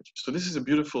less energy. So this is a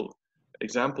beautiful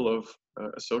example of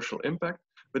a social impact,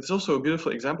 but it's also a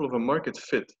beautiful example of a market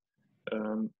fit,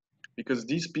 because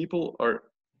these people are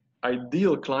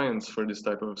ideal clients for this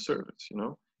type of service. You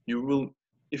know, you will,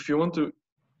 if you want to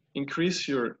increase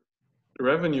your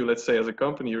revenue, let's say as a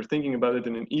company, you're thinking about it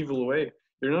in an evil way.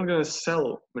 You're not going to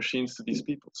sell machines to these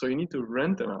people, so you need to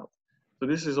rent them out. So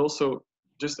this is also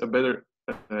just a better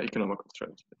economical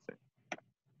strategy, let's say.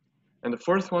 And the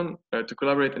fourth one, to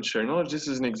collaborate and share knowledge. This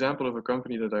is an example of a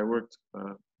company that I worked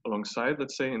alongside,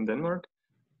 let's say, in Denmark.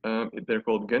 They're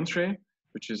called Gentre,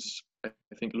 which is, I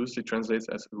think, loosely translates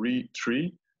as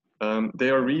re-tree. They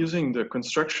are reusing the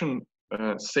construction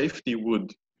safety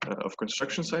wood of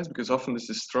construction sites, because often this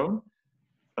is thrown.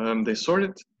 They sort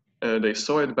it, they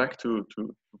saw it back to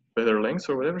better lengths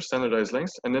or whatever, standardized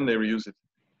lengths, and then they reuse it.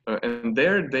 And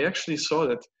there they actually saw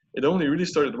that it only really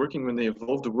started working when they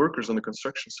involved the workers on the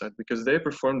construction site, because they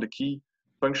performed the key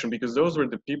function, because those were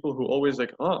the people who always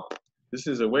like, oh, this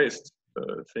is a waste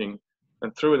thing,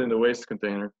 and throw it in the waste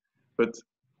container. But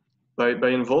by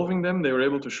involving them, they were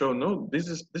able to show, no, this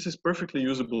is perfectly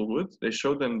usable wood. They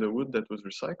showed them the wood that was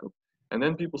recycled. And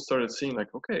then people started seeing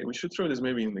like, okay, we should throw this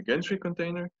maybe in the gantry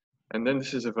container. And then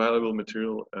this is a valuable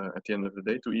material at the end of the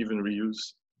day to even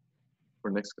reuse for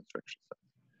next construction site.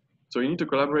 So you need to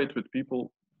collaborate with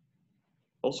people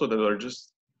also that are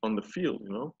just on the field,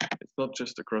 you know? It's not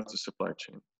just across the supply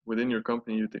chain. Within your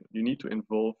company, you need to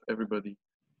involve everybody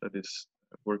that is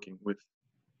working with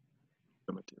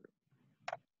the material.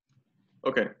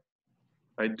 Okay,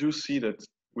 I do see that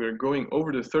we're going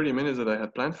over the 30 minutes that I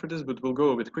had planned for this, but we'll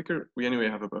go a bit quicker. We anyway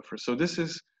have a buffer. So this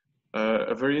is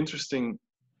a very interesting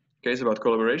case about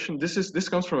collaboration. This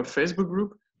comes from a Facebook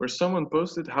group where someone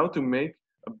posted how to make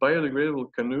a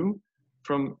biodegradable canoe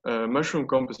from mushroom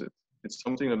composite. It's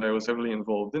something that I was heavily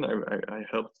involved in. I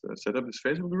helped set up this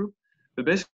Facebook group. But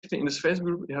basically in this Facebook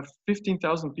group, you have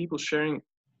 15,000 people sharing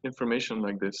information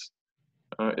like this.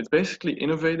 It's basically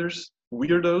innovators,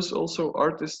 weirdos, also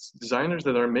artists, designers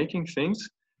that are making things.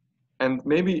 And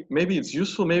maybe it's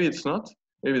useful, maybe it's not.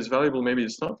 Maybe it's valuable, maybe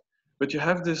it's not. But you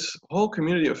have this whole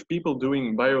community of people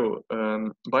doing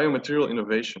biomaterial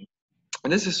innovation.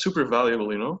 And this is super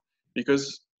valuable, you know,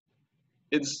 because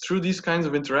it's through these kinds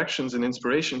of interactions and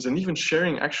inspirations and even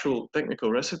sharing actual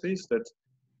technical recipes that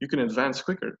you can advance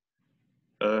quicker.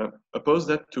 Oppose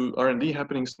that to R&D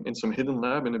happening in some hidden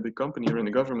lab in a big company or in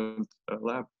a government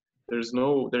lab. There's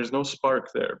no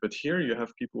spark there, but here you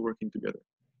have people working together.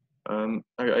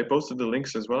 I posted the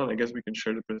links as well, and I guess we can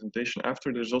share the presentation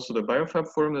after. There's also the BioFab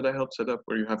forum that I helped set up,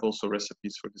 where you have also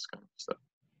recipes for this kind of stuff.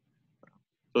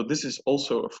 So this is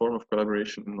also a form of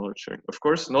collaboration and knowledge sharing. Of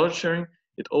course, knowledge sharing,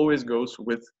 it always goes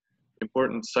with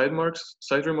important side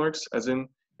remarks, as in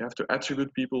you have to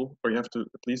attribute people, or you have to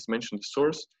at least mention the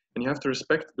source, and you have to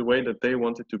respect the way that they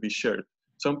want it to be shared.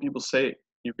 Some people say,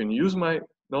 you can use my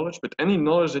knowledge, but any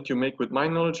knowledge that you make with my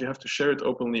knowledge, you have to share it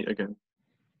openly again.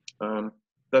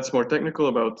 That's more technical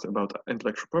about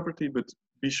intellectual property, but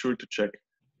be sure to check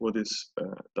what is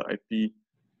the IP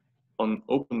on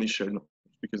openly shared knowledge,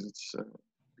 because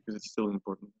it's still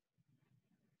important.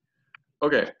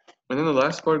 Okay, and then the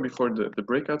last part before the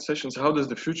breakout sessions, how does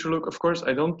the future look? Of course,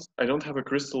 I don't have a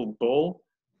crystal ball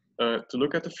to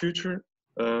look at the future.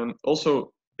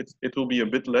 Also, it will be a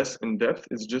bit less in depth.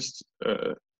 It's just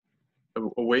a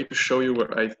way to show you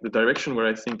the direction where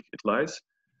I think it lies.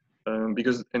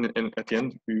 Because and at the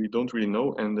end we don't really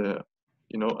know, and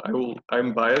you know,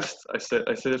 I'm biased. I said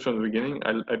it from the beginning.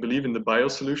 I believe in the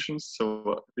biosolutions,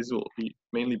 so this will be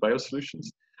mainly biosolutions.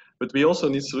 But we also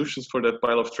need solutions for that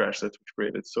pile of trash that we've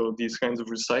created. So these kinds of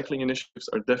recycling initiatives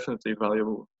are definitely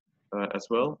valuable as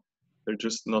well. They're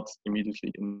just not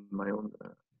immediately in my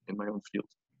own field.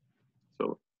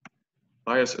 So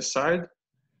bias aside.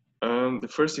 The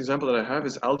first example that I have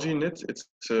is Algae Knit. It's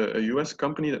a US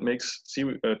company that makes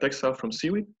textile from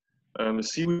seaweed. The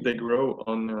seaweed they grow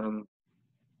on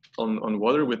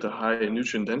water with a high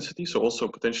nutrient density, so also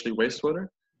potentially wastewater.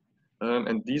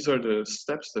 And these are the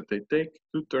steps that they take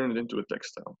to turn it into a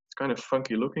textile. It's kind of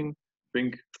funky looking,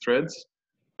 pink threads,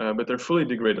 but they're fully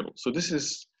degradable. So this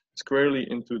is squarely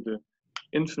into the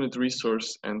infinite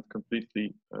resource and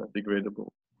completely degradable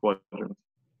quadrant.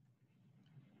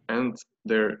 And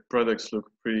their products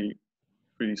look pretty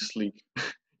sleek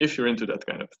if you're into that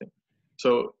kind of thing.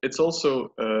 So it's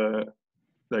also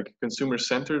like a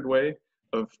consumer-centered way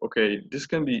of, okay, this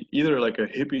can be either like a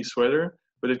hippie sweater,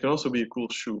 but it can also be a cool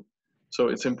shoe. So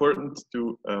it's important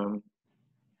to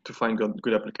find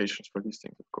good applications for these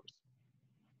things, of course.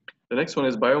 The next one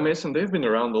is Biomason. They've been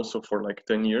around also for like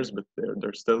 10 years, but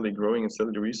they're steadily growing and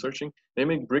steadily researching. They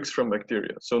make bricks from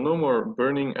bacteria. So no more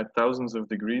burning at thousands of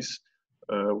degrees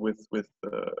with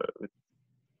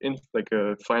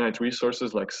finite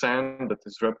resources like sand that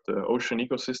disrupt ocean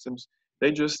ecosystems.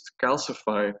 They just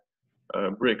calcify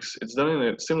bricks. It's done in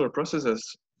a similar process as,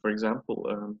 for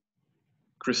example,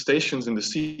 crustaceans in the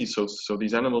sea. So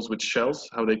these animals with shells,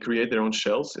 how they create their own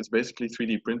shells, it's basically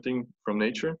 3D printing from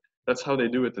nature. That's how they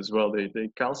do it as well. They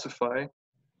calcify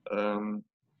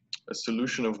a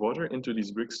solution of water into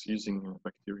these bricks using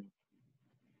bacteria.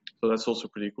 So that's also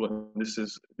pretty cool. And this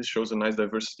shows a nice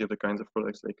diversity of the kinds of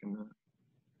products they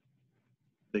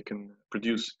can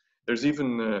produce. There's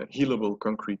even healable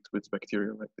concrete with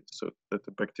bacteria like this, so that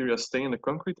the bacteria stay in the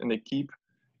concrete and they keep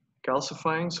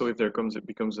calcifying. So if it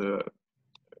becomes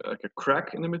like a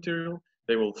crack in the material,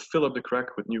 they will fill up the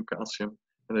crack with new calcium,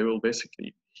 and they will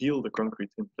basically heal the concrete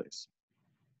in place.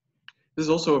 This is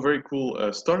also a very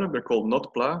cool startup. They're called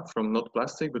NotPla, from Not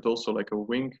Plastic, but also like a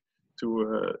wink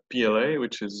to PLA,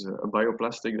 which is a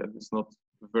bioplastic that is not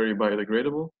very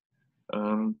biodegradable.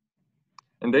 And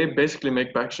they basically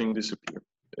make packaging disappear.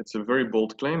 It's a very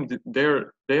bold claim.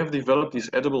 They have developed these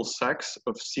edible sacks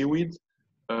of seaweed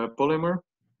polymer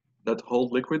that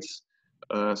hold liquids,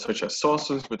 such as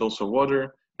sauces, but also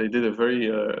water. They did a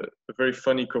very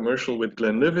funny commercial with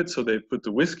Glenlivet. So they put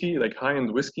the whiskey, like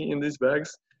high-end whiskey, in these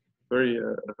bags. A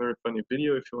very funny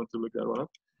video if you want to look that one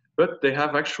up. But they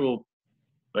have actual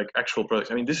products.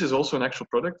 I mean, this is also an actual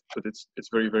product, but it's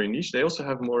very, very niche. They also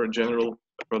have more general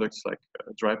products like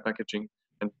dry packaging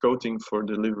and coating for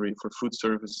delivery, for food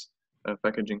service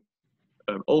packaging,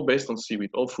 all based on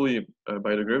seaweed, all fully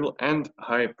biodegradable and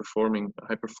high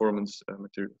performance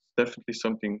materials. Definitely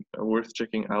something worth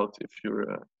checking out if you're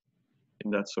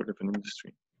in that sort of an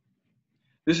industry.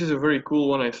 This is a very cool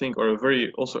one, I think, or a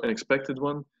very also unexpected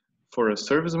one for a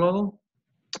service model.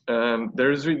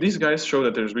 These guys show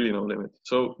that there's really no limit.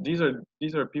 So these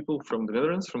are people from the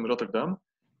Netherlands, from Rotterdam.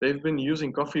 They've been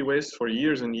using coffee waste for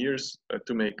years and years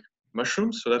to make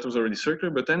mushrooms. So that was already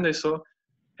circular. But then they saw,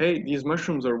 hey, these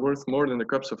mushrooms are worth more than the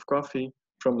cups of coffee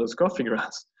from those coffee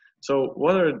grounds. So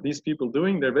what are these people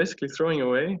doing? They're basically throwing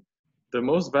away the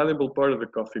most valuable part of the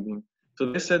coffee bean.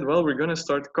 So they said, well, we're going to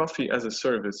start coffee as a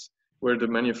service, where the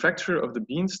manufacturer of the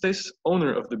bean stays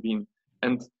owner of the bean.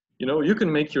 And you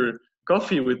can make your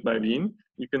coffee with my bean,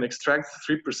 you can extract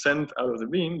 3% out of the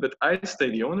bean, but I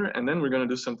stay the owner, and then we're going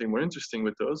to do something more interesting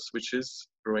with those, which is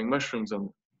growing mushrooms on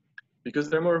them, because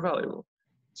they're more valuable.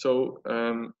 So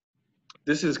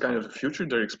this is kind of the future.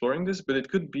 They're exploring this, but it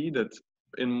could be that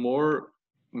in more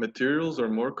materials or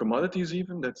more commodities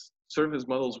even, that service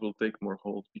models will take more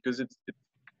hold, because it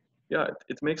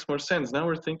makes more sense. Now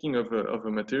we're thinking of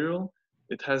a material,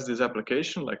 it has this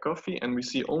application like coffee, and we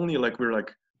see only we're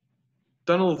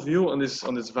tunnel view on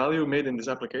this value made in this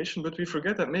application, but we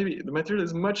forget that maybe the material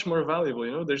is much more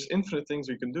valuable. There's infinite things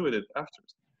we can do with it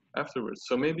afterwards.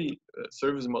 So maybe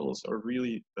service models are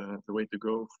really the way to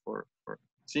go for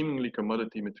seemingly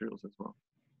commodity materials as well.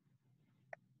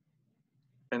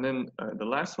 And then the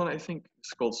last one, I think,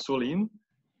 is called Soline.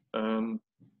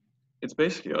 It's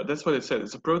basically, that's what it said.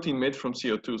 It's a protein made from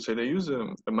CO2. So they use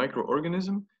a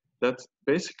microorganism that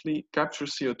basically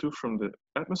captures CO2 from the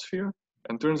atmosphere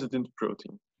and turns it into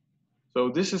protein. So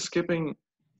this is skipping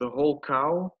the whole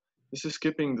cow. This is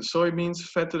skipping the soybeans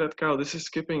fed to that cow. This is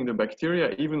skipping the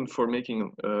bacteria, even for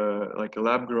making like a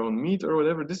lab-grown meat or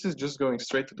whatever. This is just going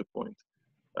straight to the point.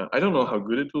 I don't know how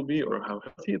good it will be or how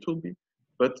healthy it will be,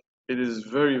 but it is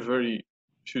very, very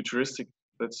futuristic,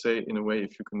 let's say, in a way,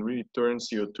 if you can really turn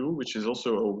CO2, which is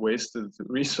also a wasted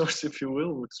resource, if you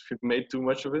will, because we've made too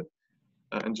much of it,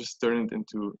 and just turn it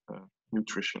into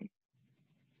nutrition.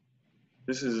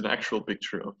 This is an actual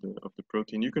picture of the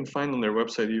protein. You can find on their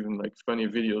website even like funny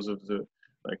videos of the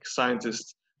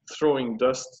scientists throwing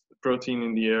dust protein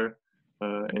in the air.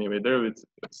 Anyway, they're a bit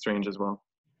strange as well.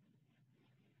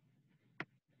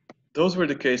 Those were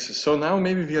the cases. So now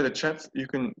maybe via the chat,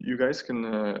 you guys can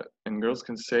and girls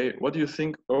can say, what do you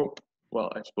think? Oh,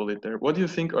 well, I spelled it there. What do you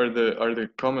think are the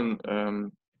common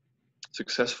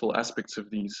successful aspects of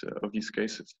these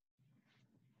cases?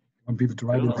 Want people to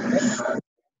write it?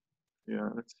 Yeah,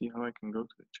 let's see how I can go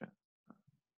to the chat.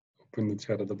 Open the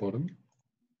chat at the bottom.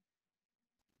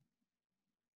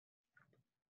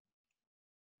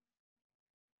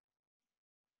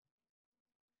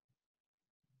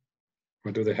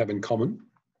 What do they have in common?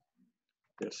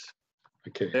 Yes.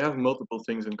 Okay. They have multiple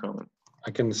things in common.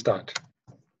 I can start.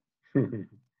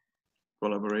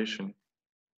 Collaboration.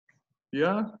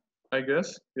 Yeah, I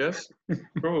guess. Yes,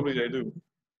 probably they do.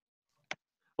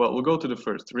 Well, we'll go to the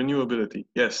first, renewability.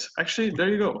 Yes, actually, there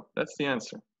you go. That's the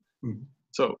answer. Mhm.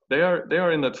 So they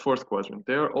are in that fourth quadrant.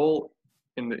 They are all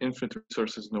in the infinite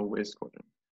resources, no waste quadrant.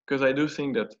 Because I do think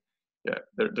that, yeah,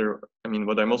 I mean,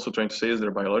 what I'm also trying to say is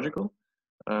they're biological,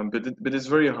 but it's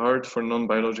very hard for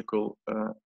non-biological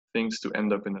things to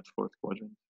end up in that fourth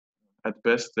quadrant. At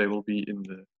best, they will be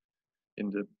in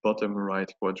the bottom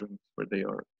right quadrant, where they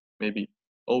are maybe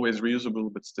always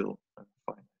reusable, but still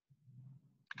fine.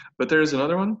 But there is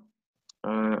another one,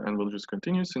 and we'll just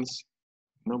continue since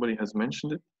nobody has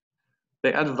mentioned it.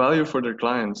 They add value for their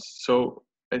clients. So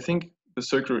I think the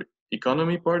circular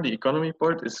economy part, the economy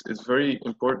part is very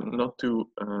important not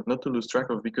to lose track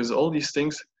of, because all these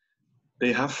things,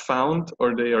 they have found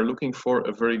or they are looking for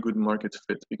a very good market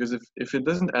fit. Because if it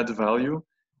doesn't add value,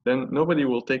 then nobody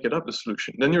will take it up, the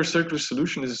solution. Then your circular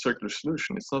solution is a circular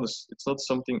solution. It's not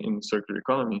something in circular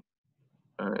economy.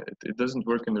 It doesn't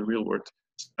work in the real world.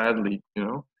 Sadly, you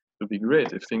know, it would be great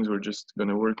if things were just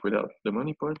going to work without the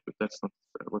money part, but that's not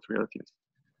what reality is.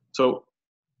 So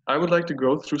I would like to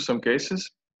go through some cases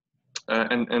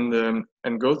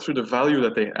and go through the value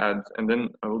that they add, and then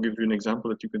I will give you an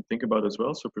example that you can think about as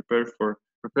well. So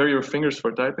prepare your fingers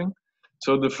for typing.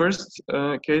 So the first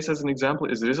case as an example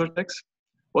is Resortex.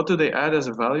 What do they add as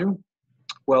a value?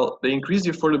 Well, they increase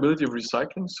the affordability of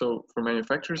recycling. So for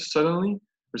manufacturers, suddenly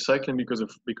recycling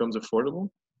becomes affordable.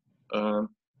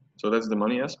 So that's the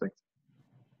money aspect.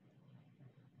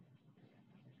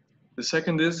 The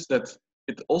second is that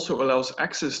it also allows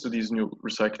access to these new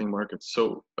recycling markets.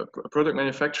 So a product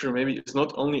manufacturer maybe is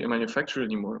not only a manufacturer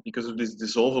anymore. Because of these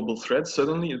dissolvable threads,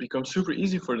 suddenly it becomes super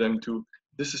easy for them to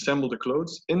disassemble the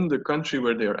clothes in the country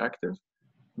where they are active,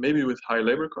 maybe with high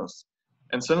labor costs.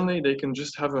 And suddenly they can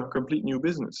just have a complete new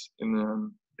business in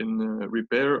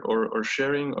repair or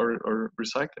sharing or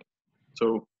recycling.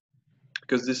 So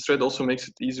because this thread also makes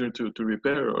it easier to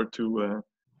repair or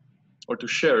to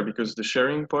share, because the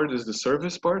sharing part is the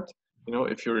service part. You know,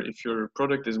 if your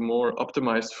product is more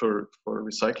optimized for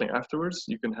recycling afterwards,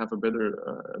 you can have a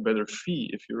better fee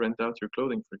if you rent out your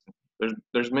clothing, for example.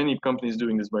 There's many companies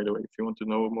doing this, by the way. If you want to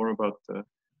know more about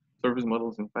service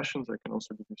models in fashions, I can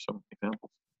also give you some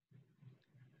examples.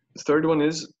 The third one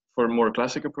is, for a more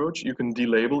classic approach, you can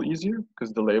delabel easier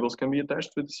because the labels can be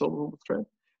attached with dissolvable thread,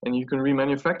 and you can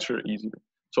remanufacture easier.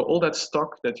 So all that stock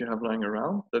that you have lying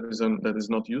around that is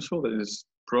not useful, that is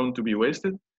prone to be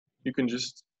wasted, you can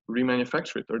just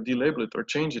remanufacture it or delabel it or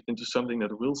change it into something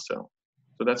that will sell.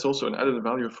 So that's also an added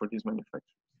value for these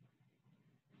manufacturers.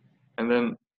 And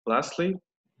then lastly,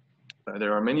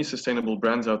 there are many sustainable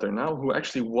brands out there now who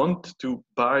actually want to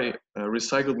buy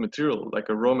recycled material, like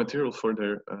a raw material for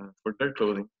their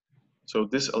clothing. So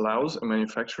this allows a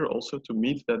manufacturer also to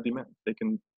meet that demand. They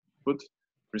can put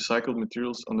recycled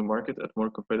materials on the market at more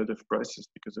competitive prices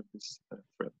because of this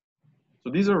threat.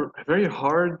 So these are very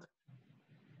hard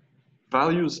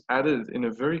values added in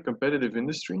a very competitive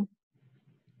industry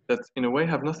that in a way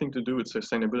have nothing to do with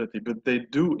sustainability, but they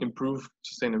do improve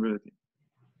sustainability.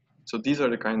 So these are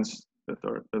the kinds that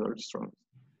are the strongest.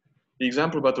 The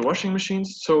example about the washing machines.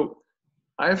 So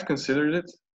I've considered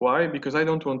it. Why? Because I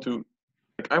don't want to,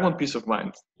 I want peace of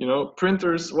mind. You know,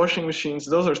 printers, washing machines,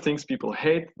 those are things people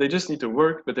hate. They just need to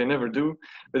work, but they never do.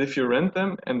 But if you rent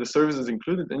them and the service is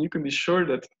included, then you can be sure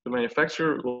that the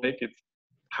manufacturer will make it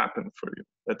happen for you.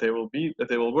 That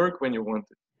they will work when you want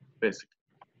it, basically.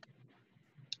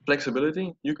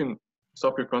 Flexibility, you can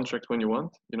stop your contract when you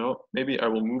want. You know, maybe I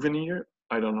will move in a year,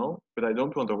 I don't know, but I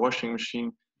don't want a washing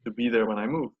machine to be there when I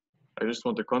move. I just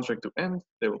want the contract to end,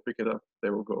 they will pick it up, they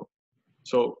will go.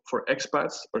 So for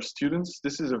expats or students,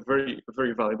 this is a very,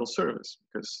 very valuable service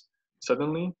because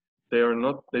suddenly they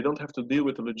don't have to deal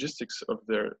with the logistics of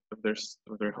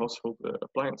their household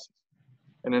appliances.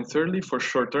 And then thirdly, for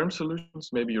short-term solutions,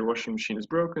 maybe your washing machine is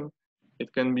broken,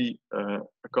 it can be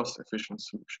a cost-efficient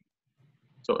solution.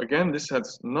 So again, this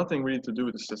has nothing really to do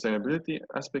with the sustainability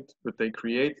aspect, but they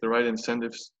create the right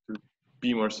incentives to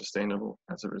be more sustainable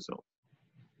as a result.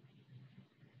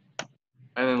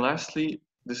 And then lastly,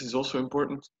 this is also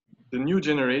important, the new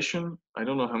generation, I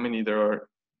don't know how many there are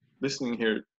listening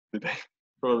here today,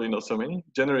 probably not so many,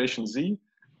 Generation Z,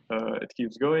 it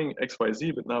keeps going,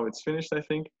 XYZ, but now it's finished, I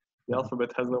think. The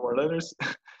alphabet has no more letters.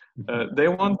 They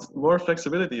want more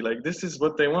flexibility, like this is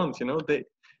what they want, you know.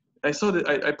 I saw that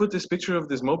I put this picture of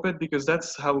this moped because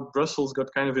that's how Brussels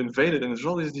got kind of invaded, and there's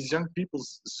all these young people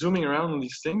zooming around on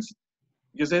these things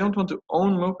because they don't want to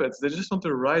own mopeds, they just want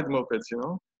to ride mopeds, you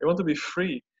know. They want to be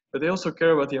free, but they also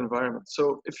care about the environment.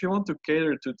 So if you want to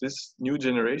cater to this new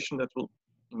generation that will,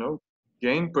 you know,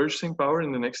 gain purchasing power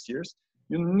in the next years,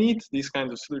 you need these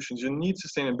kinds of solutions, you need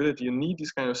sustainability, you need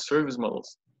these kind of service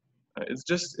models. It's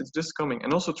just coming,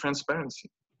 and also transparency.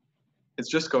 It's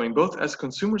just coming both as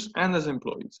consumers and as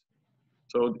employees.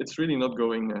 So it's really not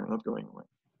going away.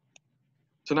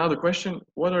 So now the question: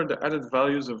 what are the added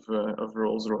values of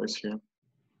Rolls-Royce here?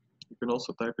 You can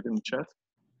also type it in the chat.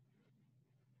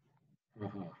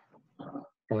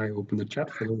 I open the chat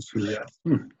for those who ask.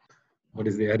 What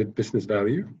is the added business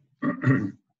value?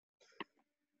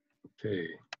 Okay.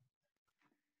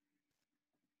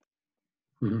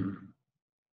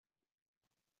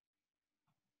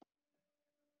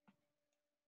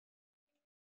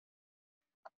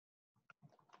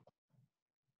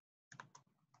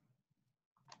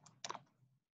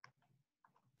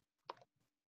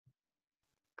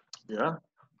 Yeah.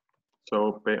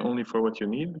 So pay only for what you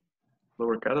need.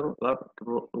 Lower capital,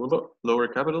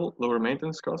 lower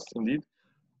maintenance costs. Indeed,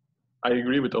 I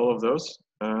agree with all of those.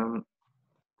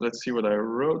 Let's see what I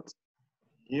wrote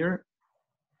here.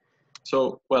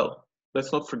 So, well,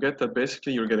 let's not forget that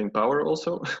basically you're getting power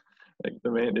also. Like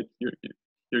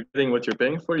you're getting what you're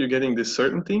paying for. You're getting this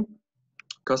certainty,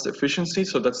 cost efficiency.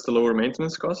 So that's the lower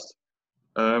maintenance cost.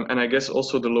 And I guess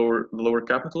also the lower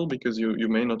capital, because you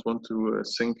may not want to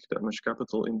sink that much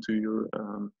capital into your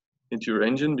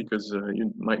engine, because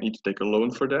you might need to take a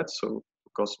loan for that, so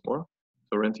it costs more.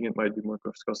 So renting it might be more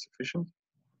cost efficient.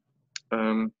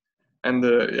 And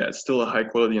yeah, it's still a high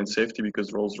quality and safety,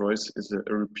 because Rolls-Royce is a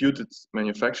reputed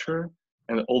manufacturer,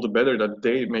 and all the better that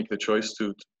they make the choice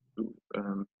to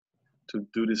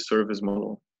do this service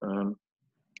model.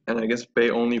 And I guess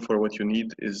pay only for what you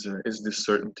need is this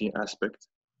certainty aspect,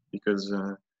 because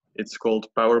it's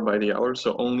called power by the hour.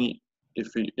 So only if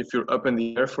you're up in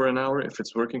the air for an hour, if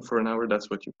it's working for an hour,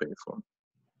 that's what you pay for.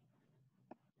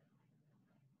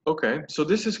 Okay, so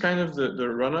this is kind of the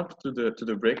run up to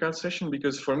the breakout session,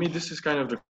 because for me this is kind of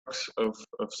the crux of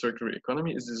circular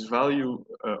economy, is this value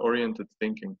oriented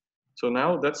thinking. So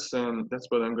now that's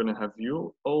what I'm going to have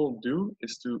you all do,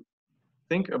 is to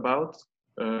think about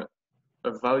a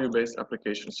value-based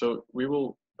application. So we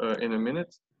will, in a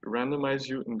minute, randomize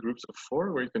you in groups of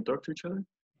 4 where you can talk to each other.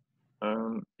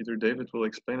 Either David will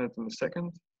explain it in a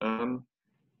second.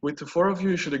 With the 4 of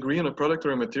you, you should agree on a product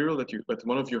or a material that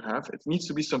one of you have. It needs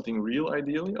to be something real,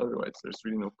 ideally, otherwise there's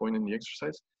really no point in the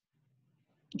exercise.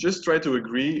 Just try to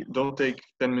agree. Don't take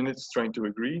 10 minutes trying to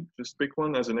agree. Just pick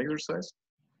one as an exercise.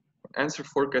 Answer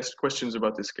 4 questions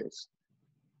about this case.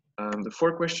 The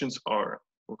 4 questions are,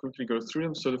 we'll quickly go through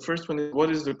them. So the first one is, what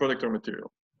is the product or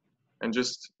material? And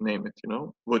just name it,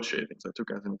 wood shavings, I took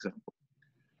as an example.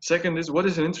 Second is, what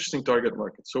is an interesting target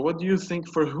market? So what do you think,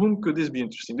 for whom could this be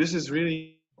interesting? This is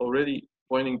really already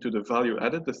pointing to the value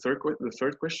added. The third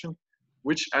question,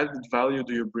 which added value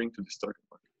do you bring to this target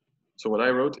market? So what I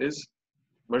wrote is,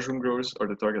 mushroom growers are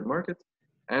the target market,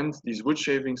 and these wood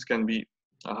shavings can be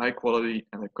a high quality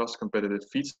and a cost competitive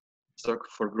feedstock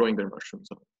for growing their mushrooms.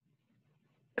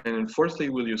 And then fourthly,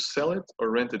 will you sell it or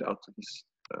rent it out to these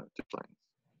to clients?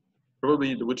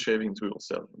 Probably the wood shavings we will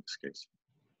sell in this case.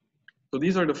 So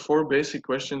these are the 4 basic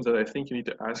questions that I think you need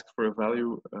to ask for a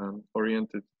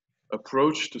value-oriented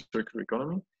approach to circular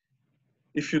economy.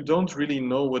 If you don't really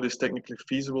know what is technically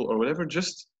feasible or whatever,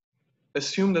 just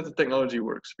assume that the technology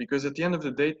works, because at the end of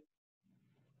the day,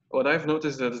 what I've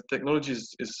noticed is that the technology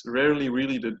is rarely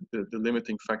really the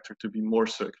limiting factor to be more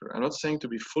circular. I'm not saying to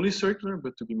be fully circular,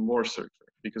 but to be more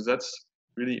circular, because that's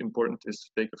really important, is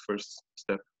to take the first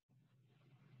step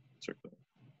circular.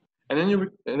 And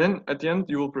then at the end,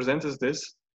 you will present us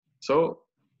this. So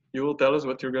you will tell us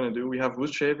what you're going to do. We have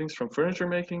wood shavings from furniture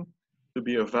making to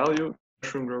be of value,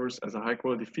 mushroom growers as a high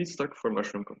quality feedstock for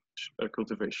mushroom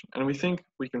cultivation. And we think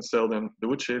we can sell them, the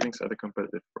wood shavings, at a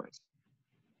competitive price.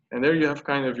 And there you have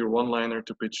kind of your one-liner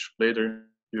to pitch later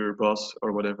your boss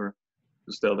or whatever,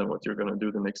 to tell them what you're going to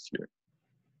do the next year.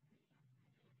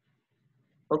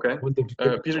 Okay.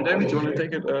 Peter, David, do you want to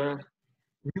take it?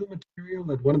 Real material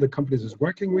that one of the companies is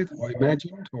working with, or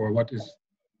imagined, or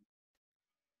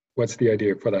what's the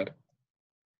idea for that?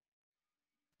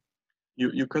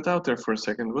 You cut out there for a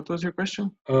second. What was your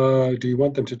question? Do you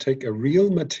want them to take a real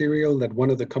material that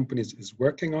one of the companies is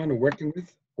working on or working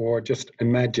with, or just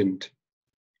imagined?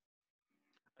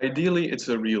 Ideally, it's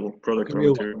a real product or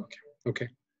material. Okay.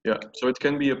 Yeah, so it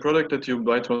can be a product that you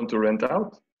might want to rent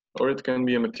out, or it can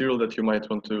be a material that you might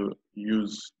want to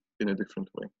use in a different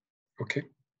way. Okay.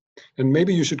 And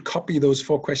maybe you should copy those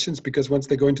 4 questions, because once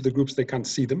they go into the groups, they can't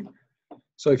see them.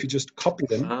 So if you just copy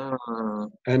them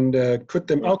and put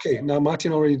them, okay, now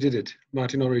Martin already did it.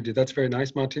 That's very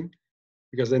nice, Martin,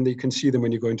 because then you can see them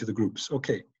when you go into the groups.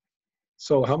 Okay.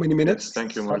 So how many minutes? Yes,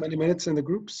 thank you, Martin. How many minutes in the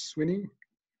groups, Winnie?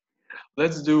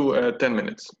 Let's do 10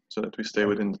 minutes so that we stay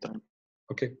within the time.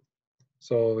 Okay.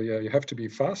 So yeah, you have to be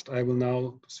fast. I will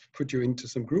now put you into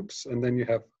some groups, and then you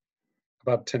have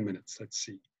about 10 minutes. Let's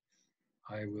see.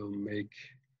 I will make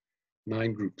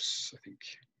 9 groups, I think.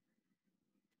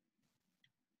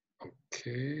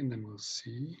 Okay, and then we'll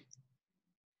see.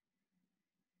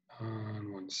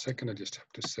 And 1 second, I just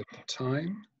have to set the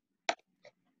time.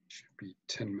 Should be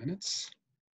 10 minutes.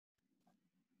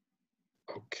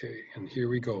 Okay, and here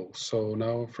we go. So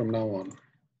now, from now on.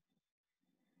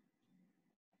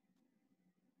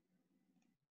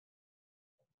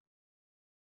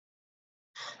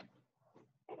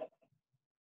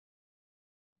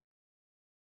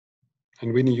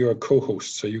 And Winnie, you're a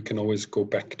co-host, so you can always go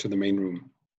back to the main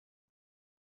room.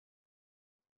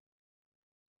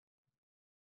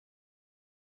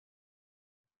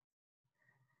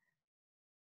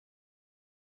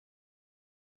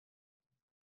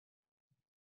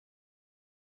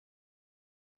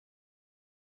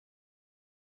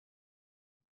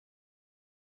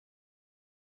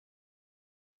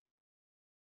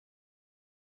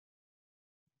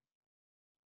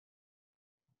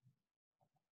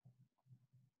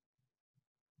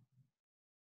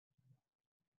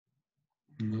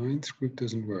 Ninth group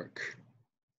doesn't work.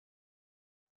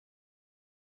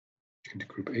 Into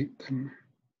group 8 then.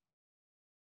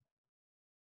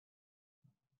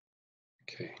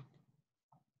 Okay.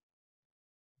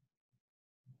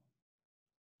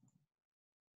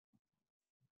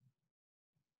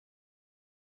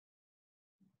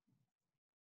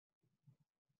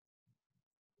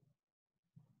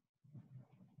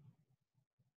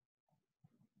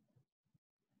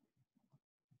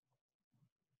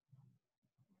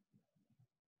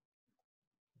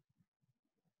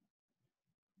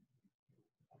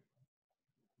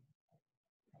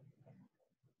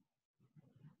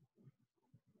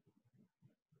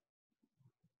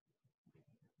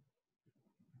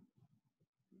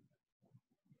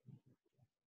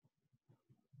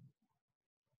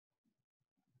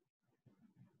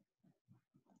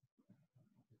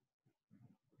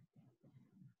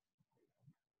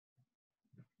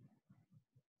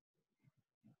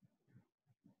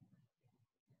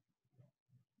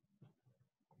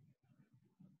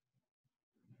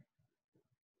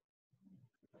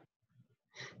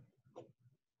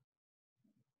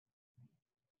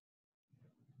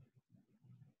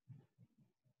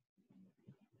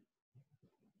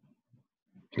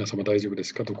皆様大丈夫で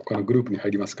すか？どこかのグループに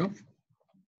入りますか？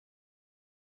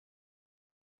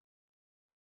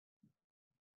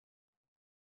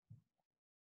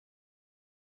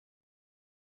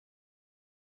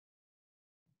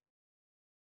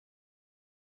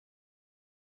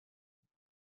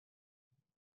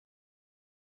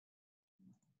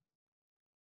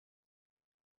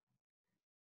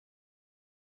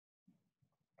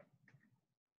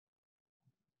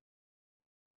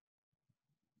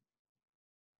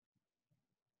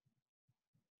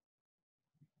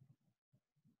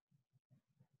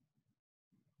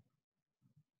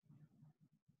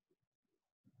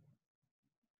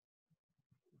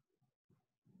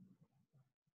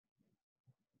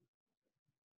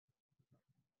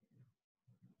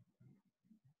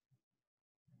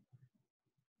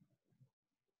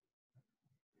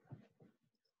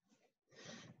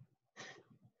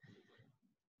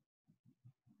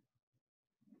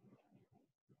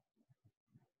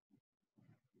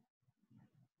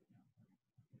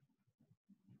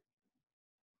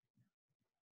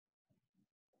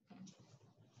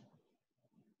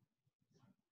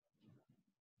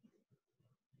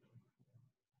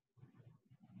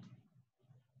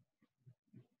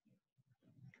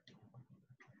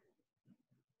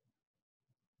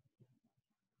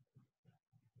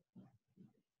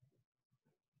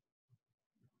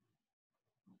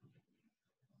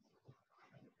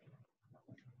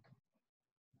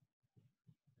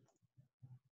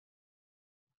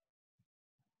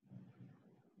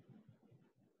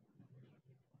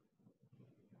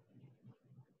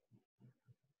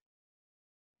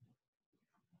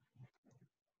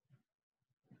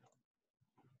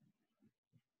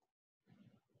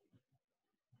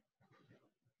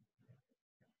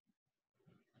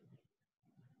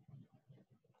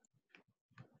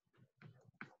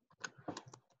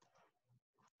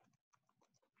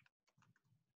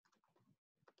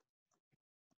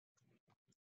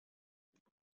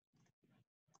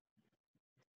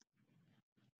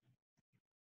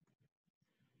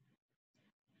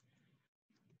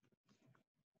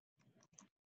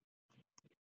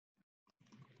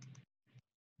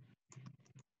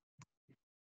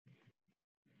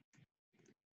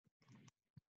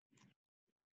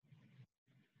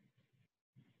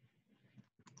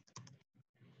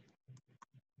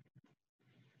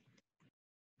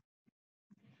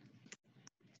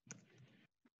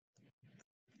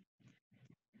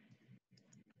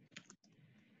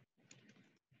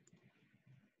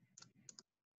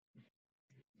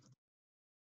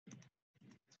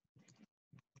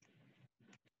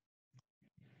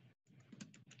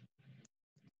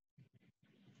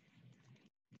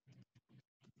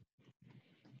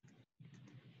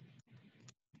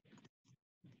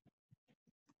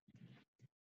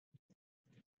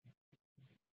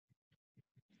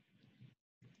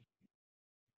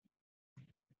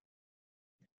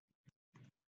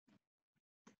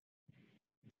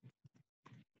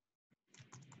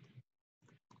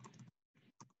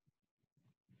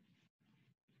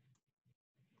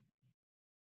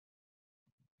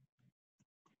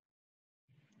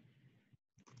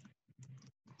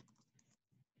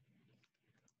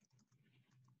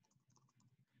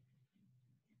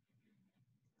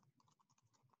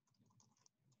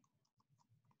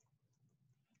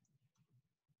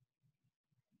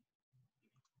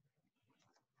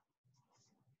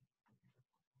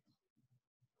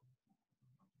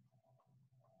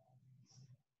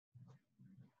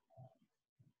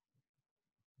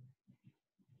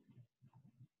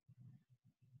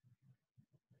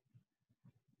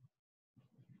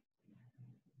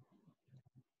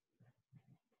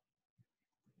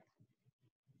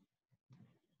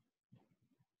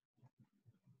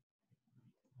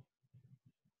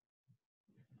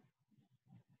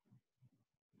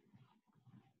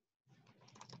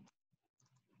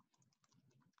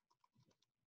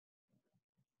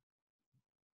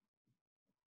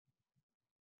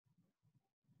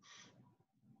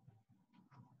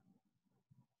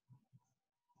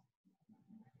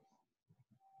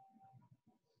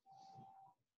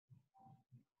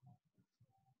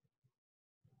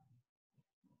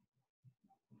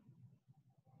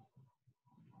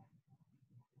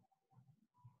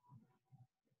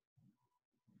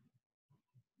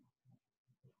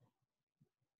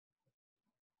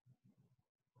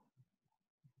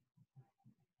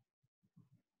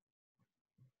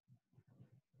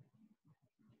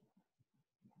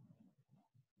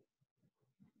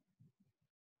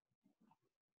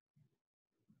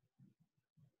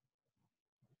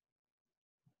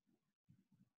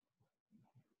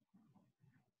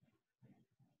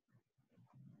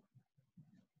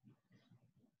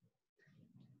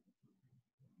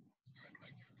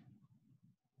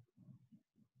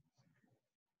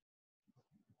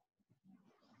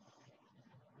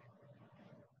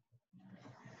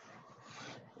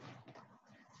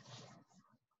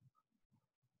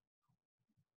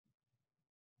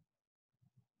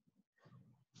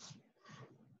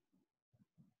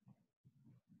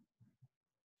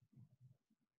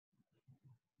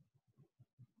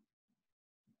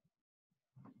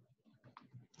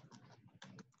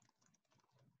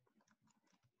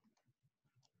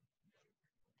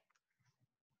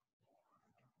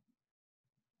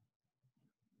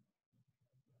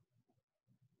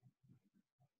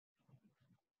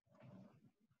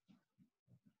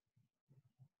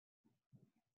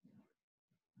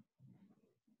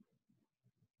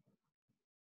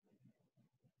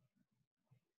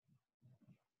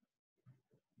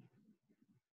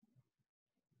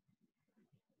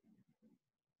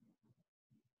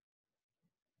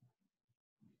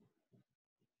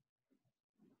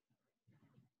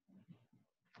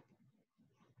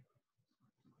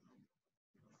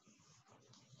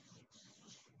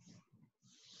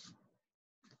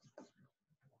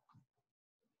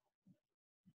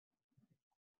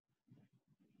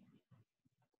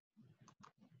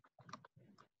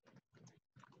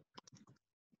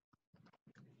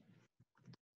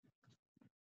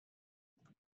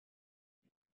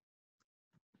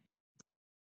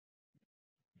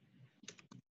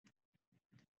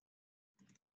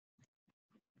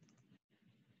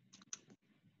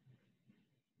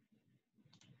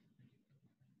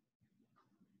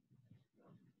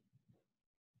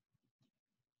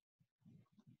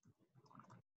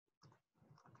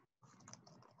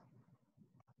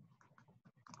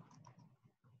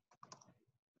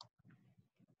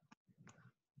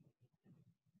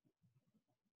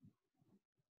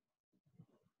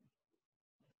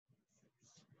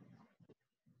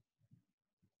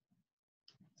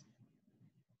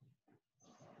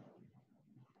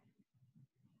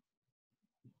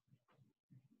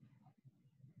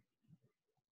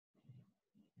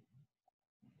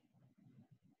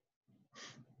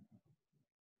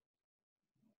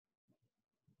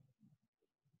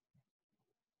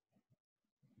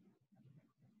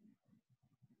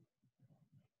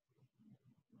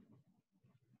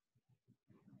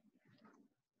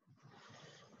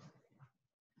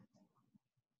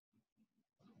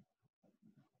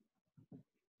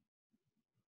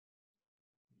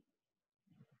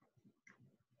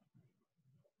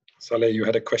 Saleh, you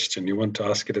had a question. You want to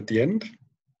ask it at the end?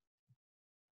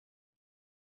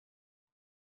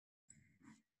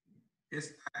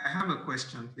 Yes, I have a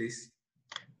question, please.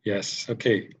 Yes.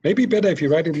 Okay. Maybe better if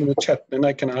you write it in the chat. Then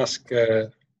I can ask.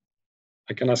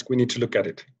 Winnie to look at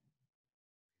it.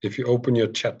 If you open your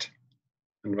chat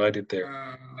and write it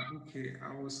there. Okay.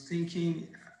 I was thinking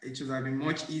it would have been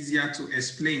much easier to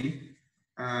explain.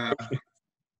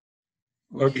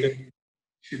 Okay.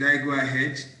 Should I go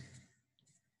ahead?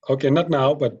 Okay, not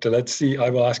now, but let's see. I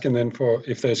will ask him then for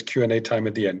if there's Q&A time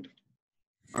at the end.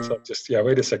 So just, yeah,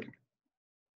 wait a second.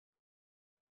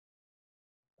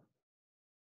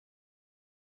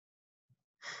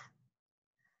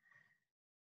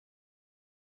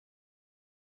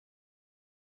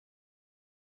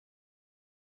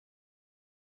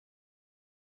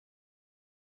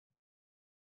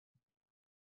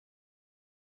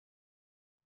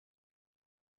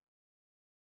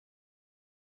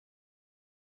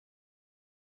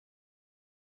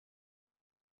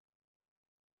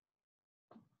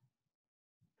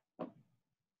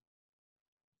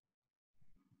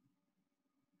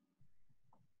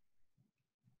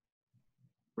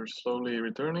 We're slowly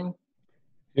returning.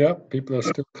 Yeah, people are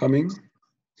still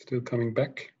coming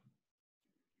back.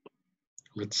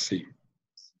 Let's see.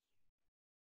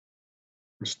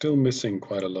 We're still missing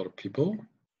quite a lot of people,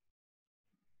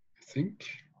 I think.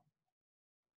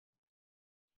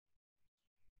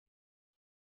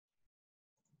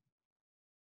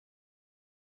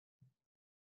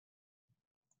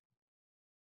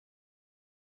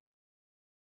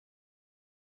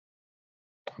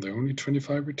 Are there only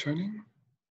 25 returning?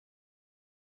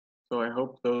 So I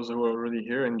hope those who are already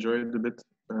here enjoyed a bit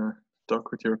talk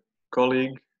with your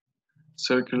colleague,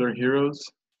 Circular Heroes.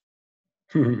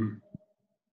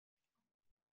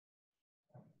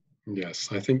 Yes,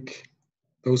 I think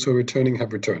those who are returning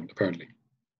have returned, apparently.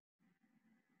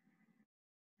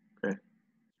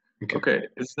 Okay.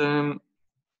 Is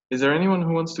there anyone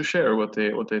who wants to share what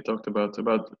they talked about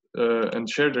and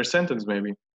share their sentence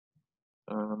maybe,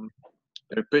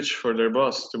 their pitch for their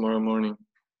boss tomorrow morning?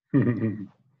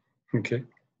 Okay,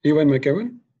 Ewan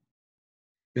McEwan.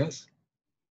 Yes.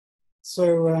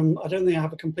 So I don't think I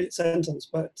have a complete sentence,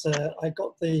 but I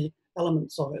got the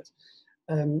elements of it.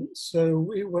 So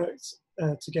we worked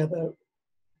together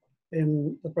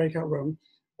in the breakout room,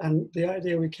 and the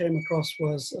idea we came across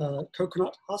was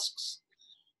coconut husks.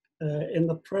 In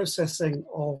the processing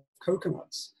of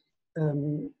coconuts,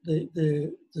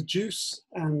 the juice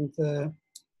and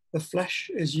the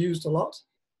flesh is used a lot,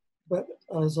 but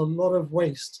there's a lot of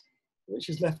waste which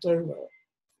is left over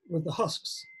with the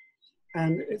husks.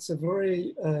 And it's a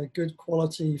very good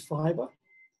quality fiber.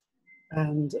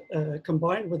 And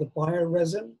combined with a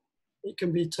bioresin, it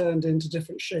can be turned into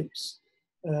different shapes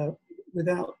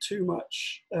without too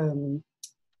much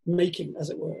making, as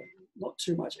it were, not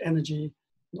too much energy,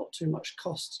 not too much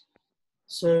cost.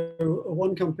 So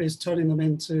one company is turning them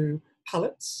into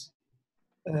pallets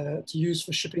to use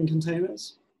for shipping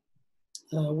containers,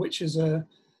 which is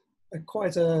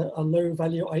quite a low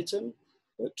value item,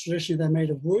 but traditionally they're made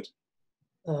of wood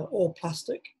or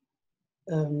plastic,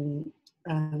 and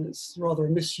it's rather a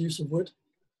misuse of wood.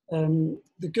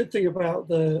 The good thing about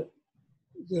the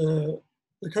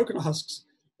coconut husks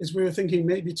is we were thinking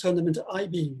maybe turn them into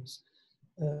I-beams,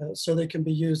 so they can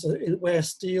be used where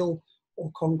steel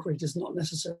or concrete is not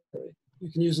necessary.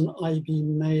 You can use an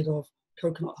I-beam made of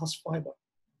coconut husk fiber.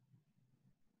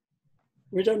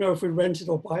 We don't know if we rent it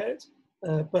or buy it,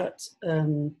 but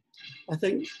I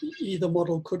think either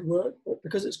model could work, but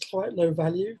because it's quite low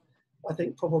value, I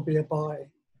think probably a buy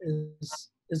is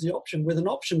the option, with an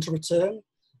option to return,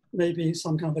 maybe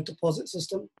some kind of a deposit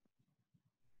system.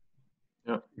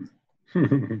 Yeah,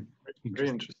 very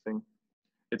interesting.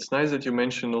 It's nice that you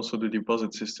mentioned also the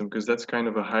deposit system, because that's kind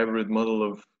of a hybrid model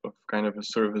of kind of a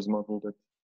service model that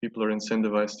people are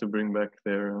incentivized to bring back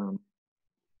their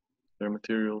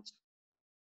materials.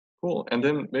 Cool. And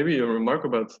then maybe a remark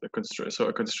about the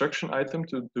a construction item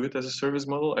to do it as a service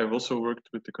model. I've also worked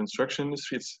with the construction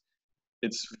industry.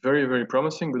 It's very, very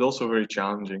promising, but also very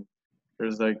challenging.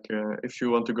 There's like, if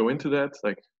you want to go into that,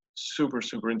 like super,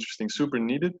 super interesting, super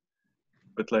needed,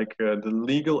 but like the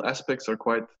legal aspects are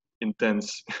quite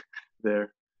intense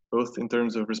there, both in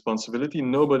terms of responsibility.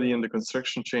 Nobody in the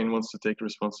construction chain wants to take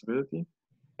responsibility,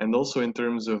 and also in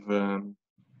terms of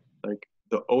like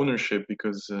the ownership,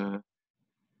 because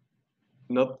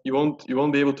you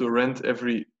won't be able to rent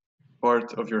every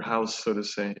part of your house, so to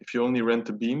say. If you only rent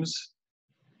the beams,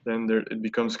 then it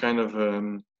becomes kind of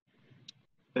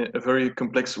a very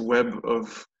complex web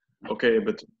of, okay,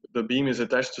 but the beam is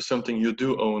attached to something you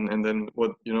do own, and then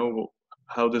what,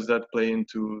 how does that play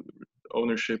into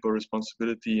ownership or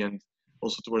responsibility, and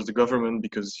also towards the government,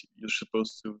 because you're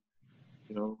supposed to,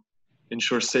 you know,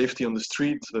 ensure safety on the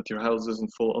street so that your house doesn't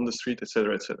fall on the street,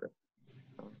 etc., etc.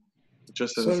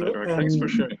 Just as a side remark. Thanks for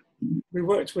sharing. We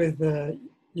worked with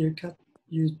Yucataka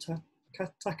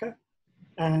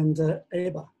and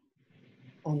EBA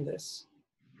on this.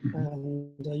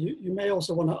 And you may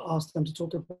also want to ask them to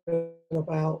talk a bit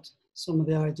about some of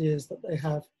the ideas that they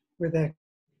have with their...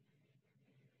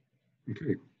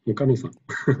 Okay, Okano-san.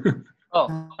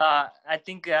 I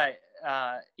think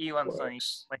Iwan-san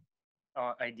explained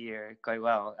our idea quite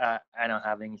well. I don't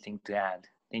have anything to add.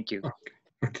 Thank you.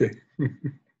 Okay.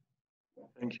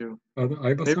 Thank you.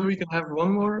 Maybe we can have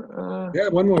one more. Yeah,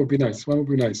 one more would be nice. One would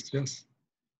be nice. Yes.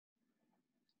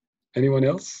 Anyone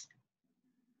else?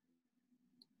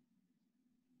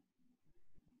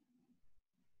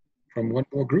 From one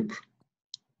more group?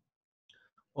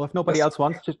 Well, if nobody else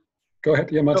wants to... Go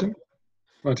ahead. Yeah, Martin.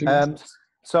 Martin.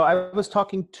 So I was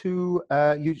talking to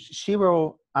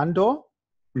Yushiro Ando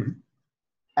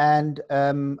and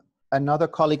another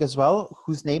colleague as well,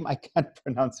 whose name I can't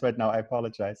pronounce right now. I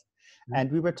apologize. And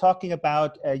we were talking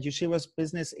about Yushiro's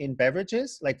business in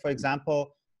beverages, like, for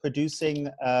example, producing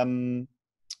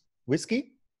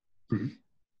whiskey.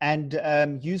 And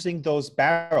using those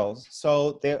barrels.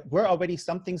 So there were already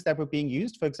some things that were being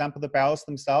used. For example, the barrels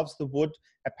themselves, the wood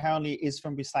apparently is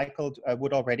from recycled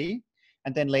wood already.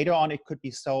 And then later on, it could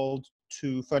be sold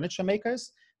to furniture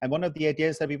makers. And one of the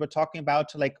ideas that we were talking about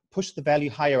to like push the value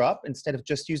higher up instead of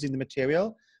just using the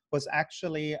material was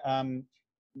actually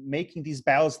making these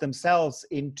barrels themselves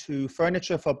into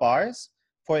furniture for bars.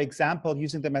 For example,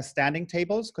 using them as standing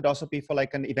tables could also be for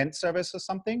like an event service or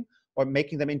something, or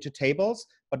making them into tables,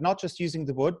 but not just using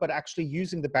the wood, but actually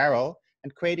using the barrel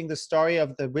and creating the story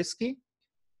of the whiskey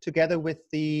together with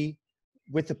the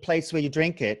place where you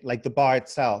drink it, like the bar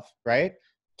itself, right?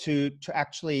 To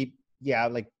actually, yeah,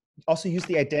 like also use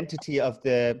the identity of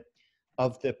the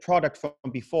product from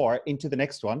before into the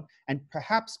next one, and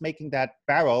perhaps making that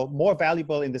barrel more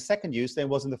valuable in the second use than it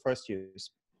was in the first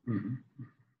use.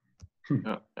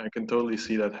 Yeah, I can totally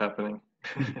see that happening.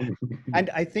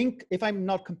 And I think, if I'm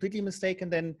not completely mistaken,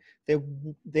 then there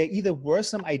either were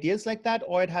some ideas like that,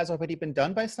 or it has already been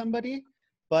done by somebody,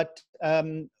 but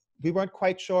we weren't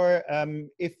quite sure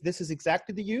if this is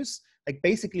exactly the use. Like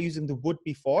basically using the wood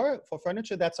before for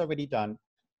furniture, that's already done.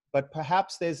 But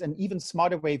perhaps there's an even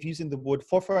smarter way of using the wood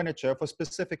for furniture, for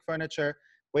specific furniture,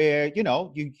 where you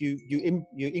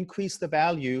increase the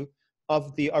value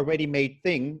of the already made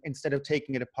thing instead of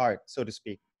taking it apart, so to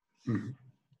speak.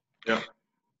 Yeah.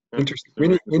 Interesting.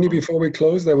 Winnie, before we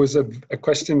close, there was a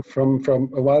question from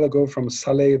a while ago from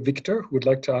Saleh Victor, who would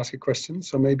like to ask a question.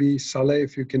 So maybe Saleh,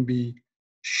 if you can be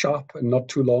sharp and not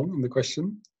too long in the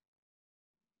question.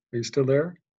 Are you still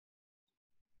there?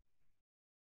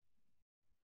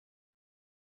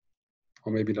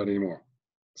 Or maybe not anymore.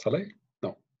 Saleh?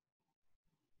 No.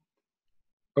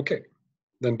 Okay.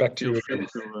 Then back to you again.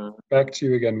 Back to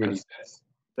you again, Winnie.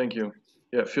 Thank you.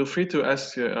 Yeah, feel free to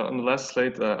ask. On the last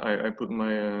slide, I put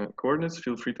my coordinates.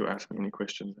 Feel free to ask me any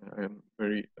questions. I am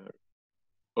very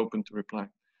open to reply.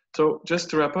 So just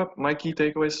to wrap up, my key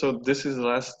takeaways. So this is the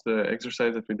last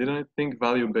exercise that we did, and I think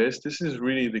value-based. This is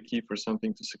really the key for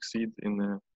something to succeed in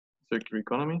the circular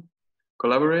economy.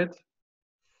 Collaborate,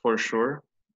 for sure.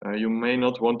 You may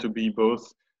not want to be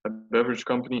both a beverage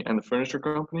company and a furniture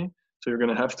company, so you're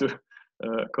going to have to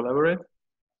collaborate.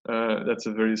 That's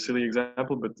a very silly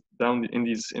example, but down in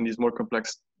these more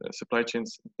complex supply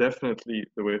chains, definitely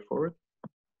the way forward.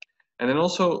 And then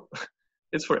also,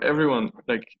 it's for everyone.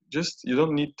 Like, just you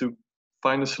don't need to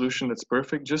find a solution that's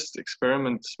perfect. Just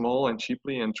experiment small and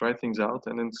cheaply and try things out,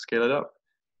 and then scale it up.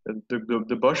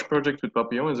 The Bosch project with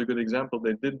Papillon is a good example.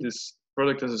 They did this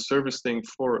product as a service thing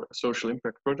for a social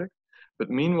impact project, but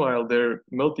meanwhile, their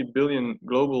multi-billion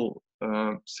global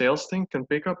sales thing can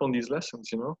pick up on these lessons.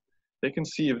 You know, they can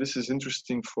see if this is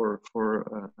interesting for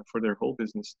their whole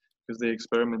business, because they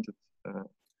experimented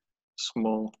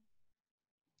small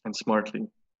and smartly,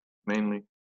 mainly.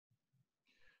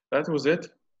 That was it.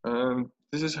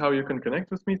 This is how you can connect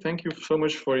with me. Thank you so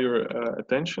much for your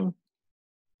attention.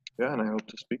 Yeah, and I hope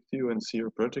to speak to you and see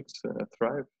your projects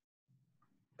thrive.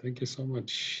 Thank you so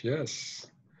much. Yes.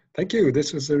 Thank you.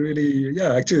 This was a really,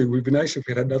 yeah, actually, it would be nice if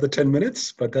we had another 10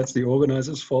 minutes, but that's the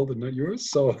organizer's fault and not yours.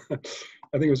 So I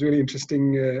think it was really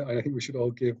interesting. I think we should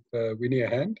all give Winnie a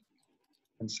hand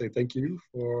and say thank you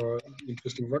for the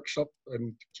interesting workshop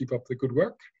and keep up the good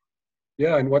work.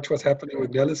 Yeah, and watch what's happening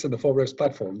with Nellis and the 4Revs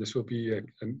platform. This will be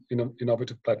an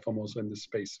innovative platform also in this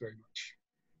space very much.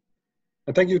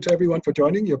 And thank you to everyone for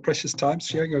joining your precious time,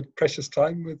 sharing your precious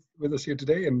time with us here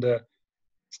today. And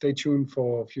stay tuned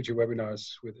for future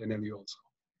webinars with NLU also.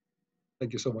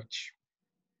 Thank you so much.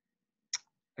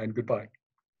 And goodbye.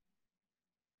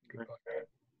 Goodbye.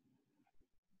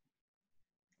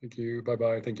 Thank you.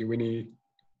 Bye-bye. Thank you, Winnie.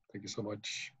 Thank you so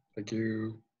much. Thank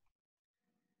you.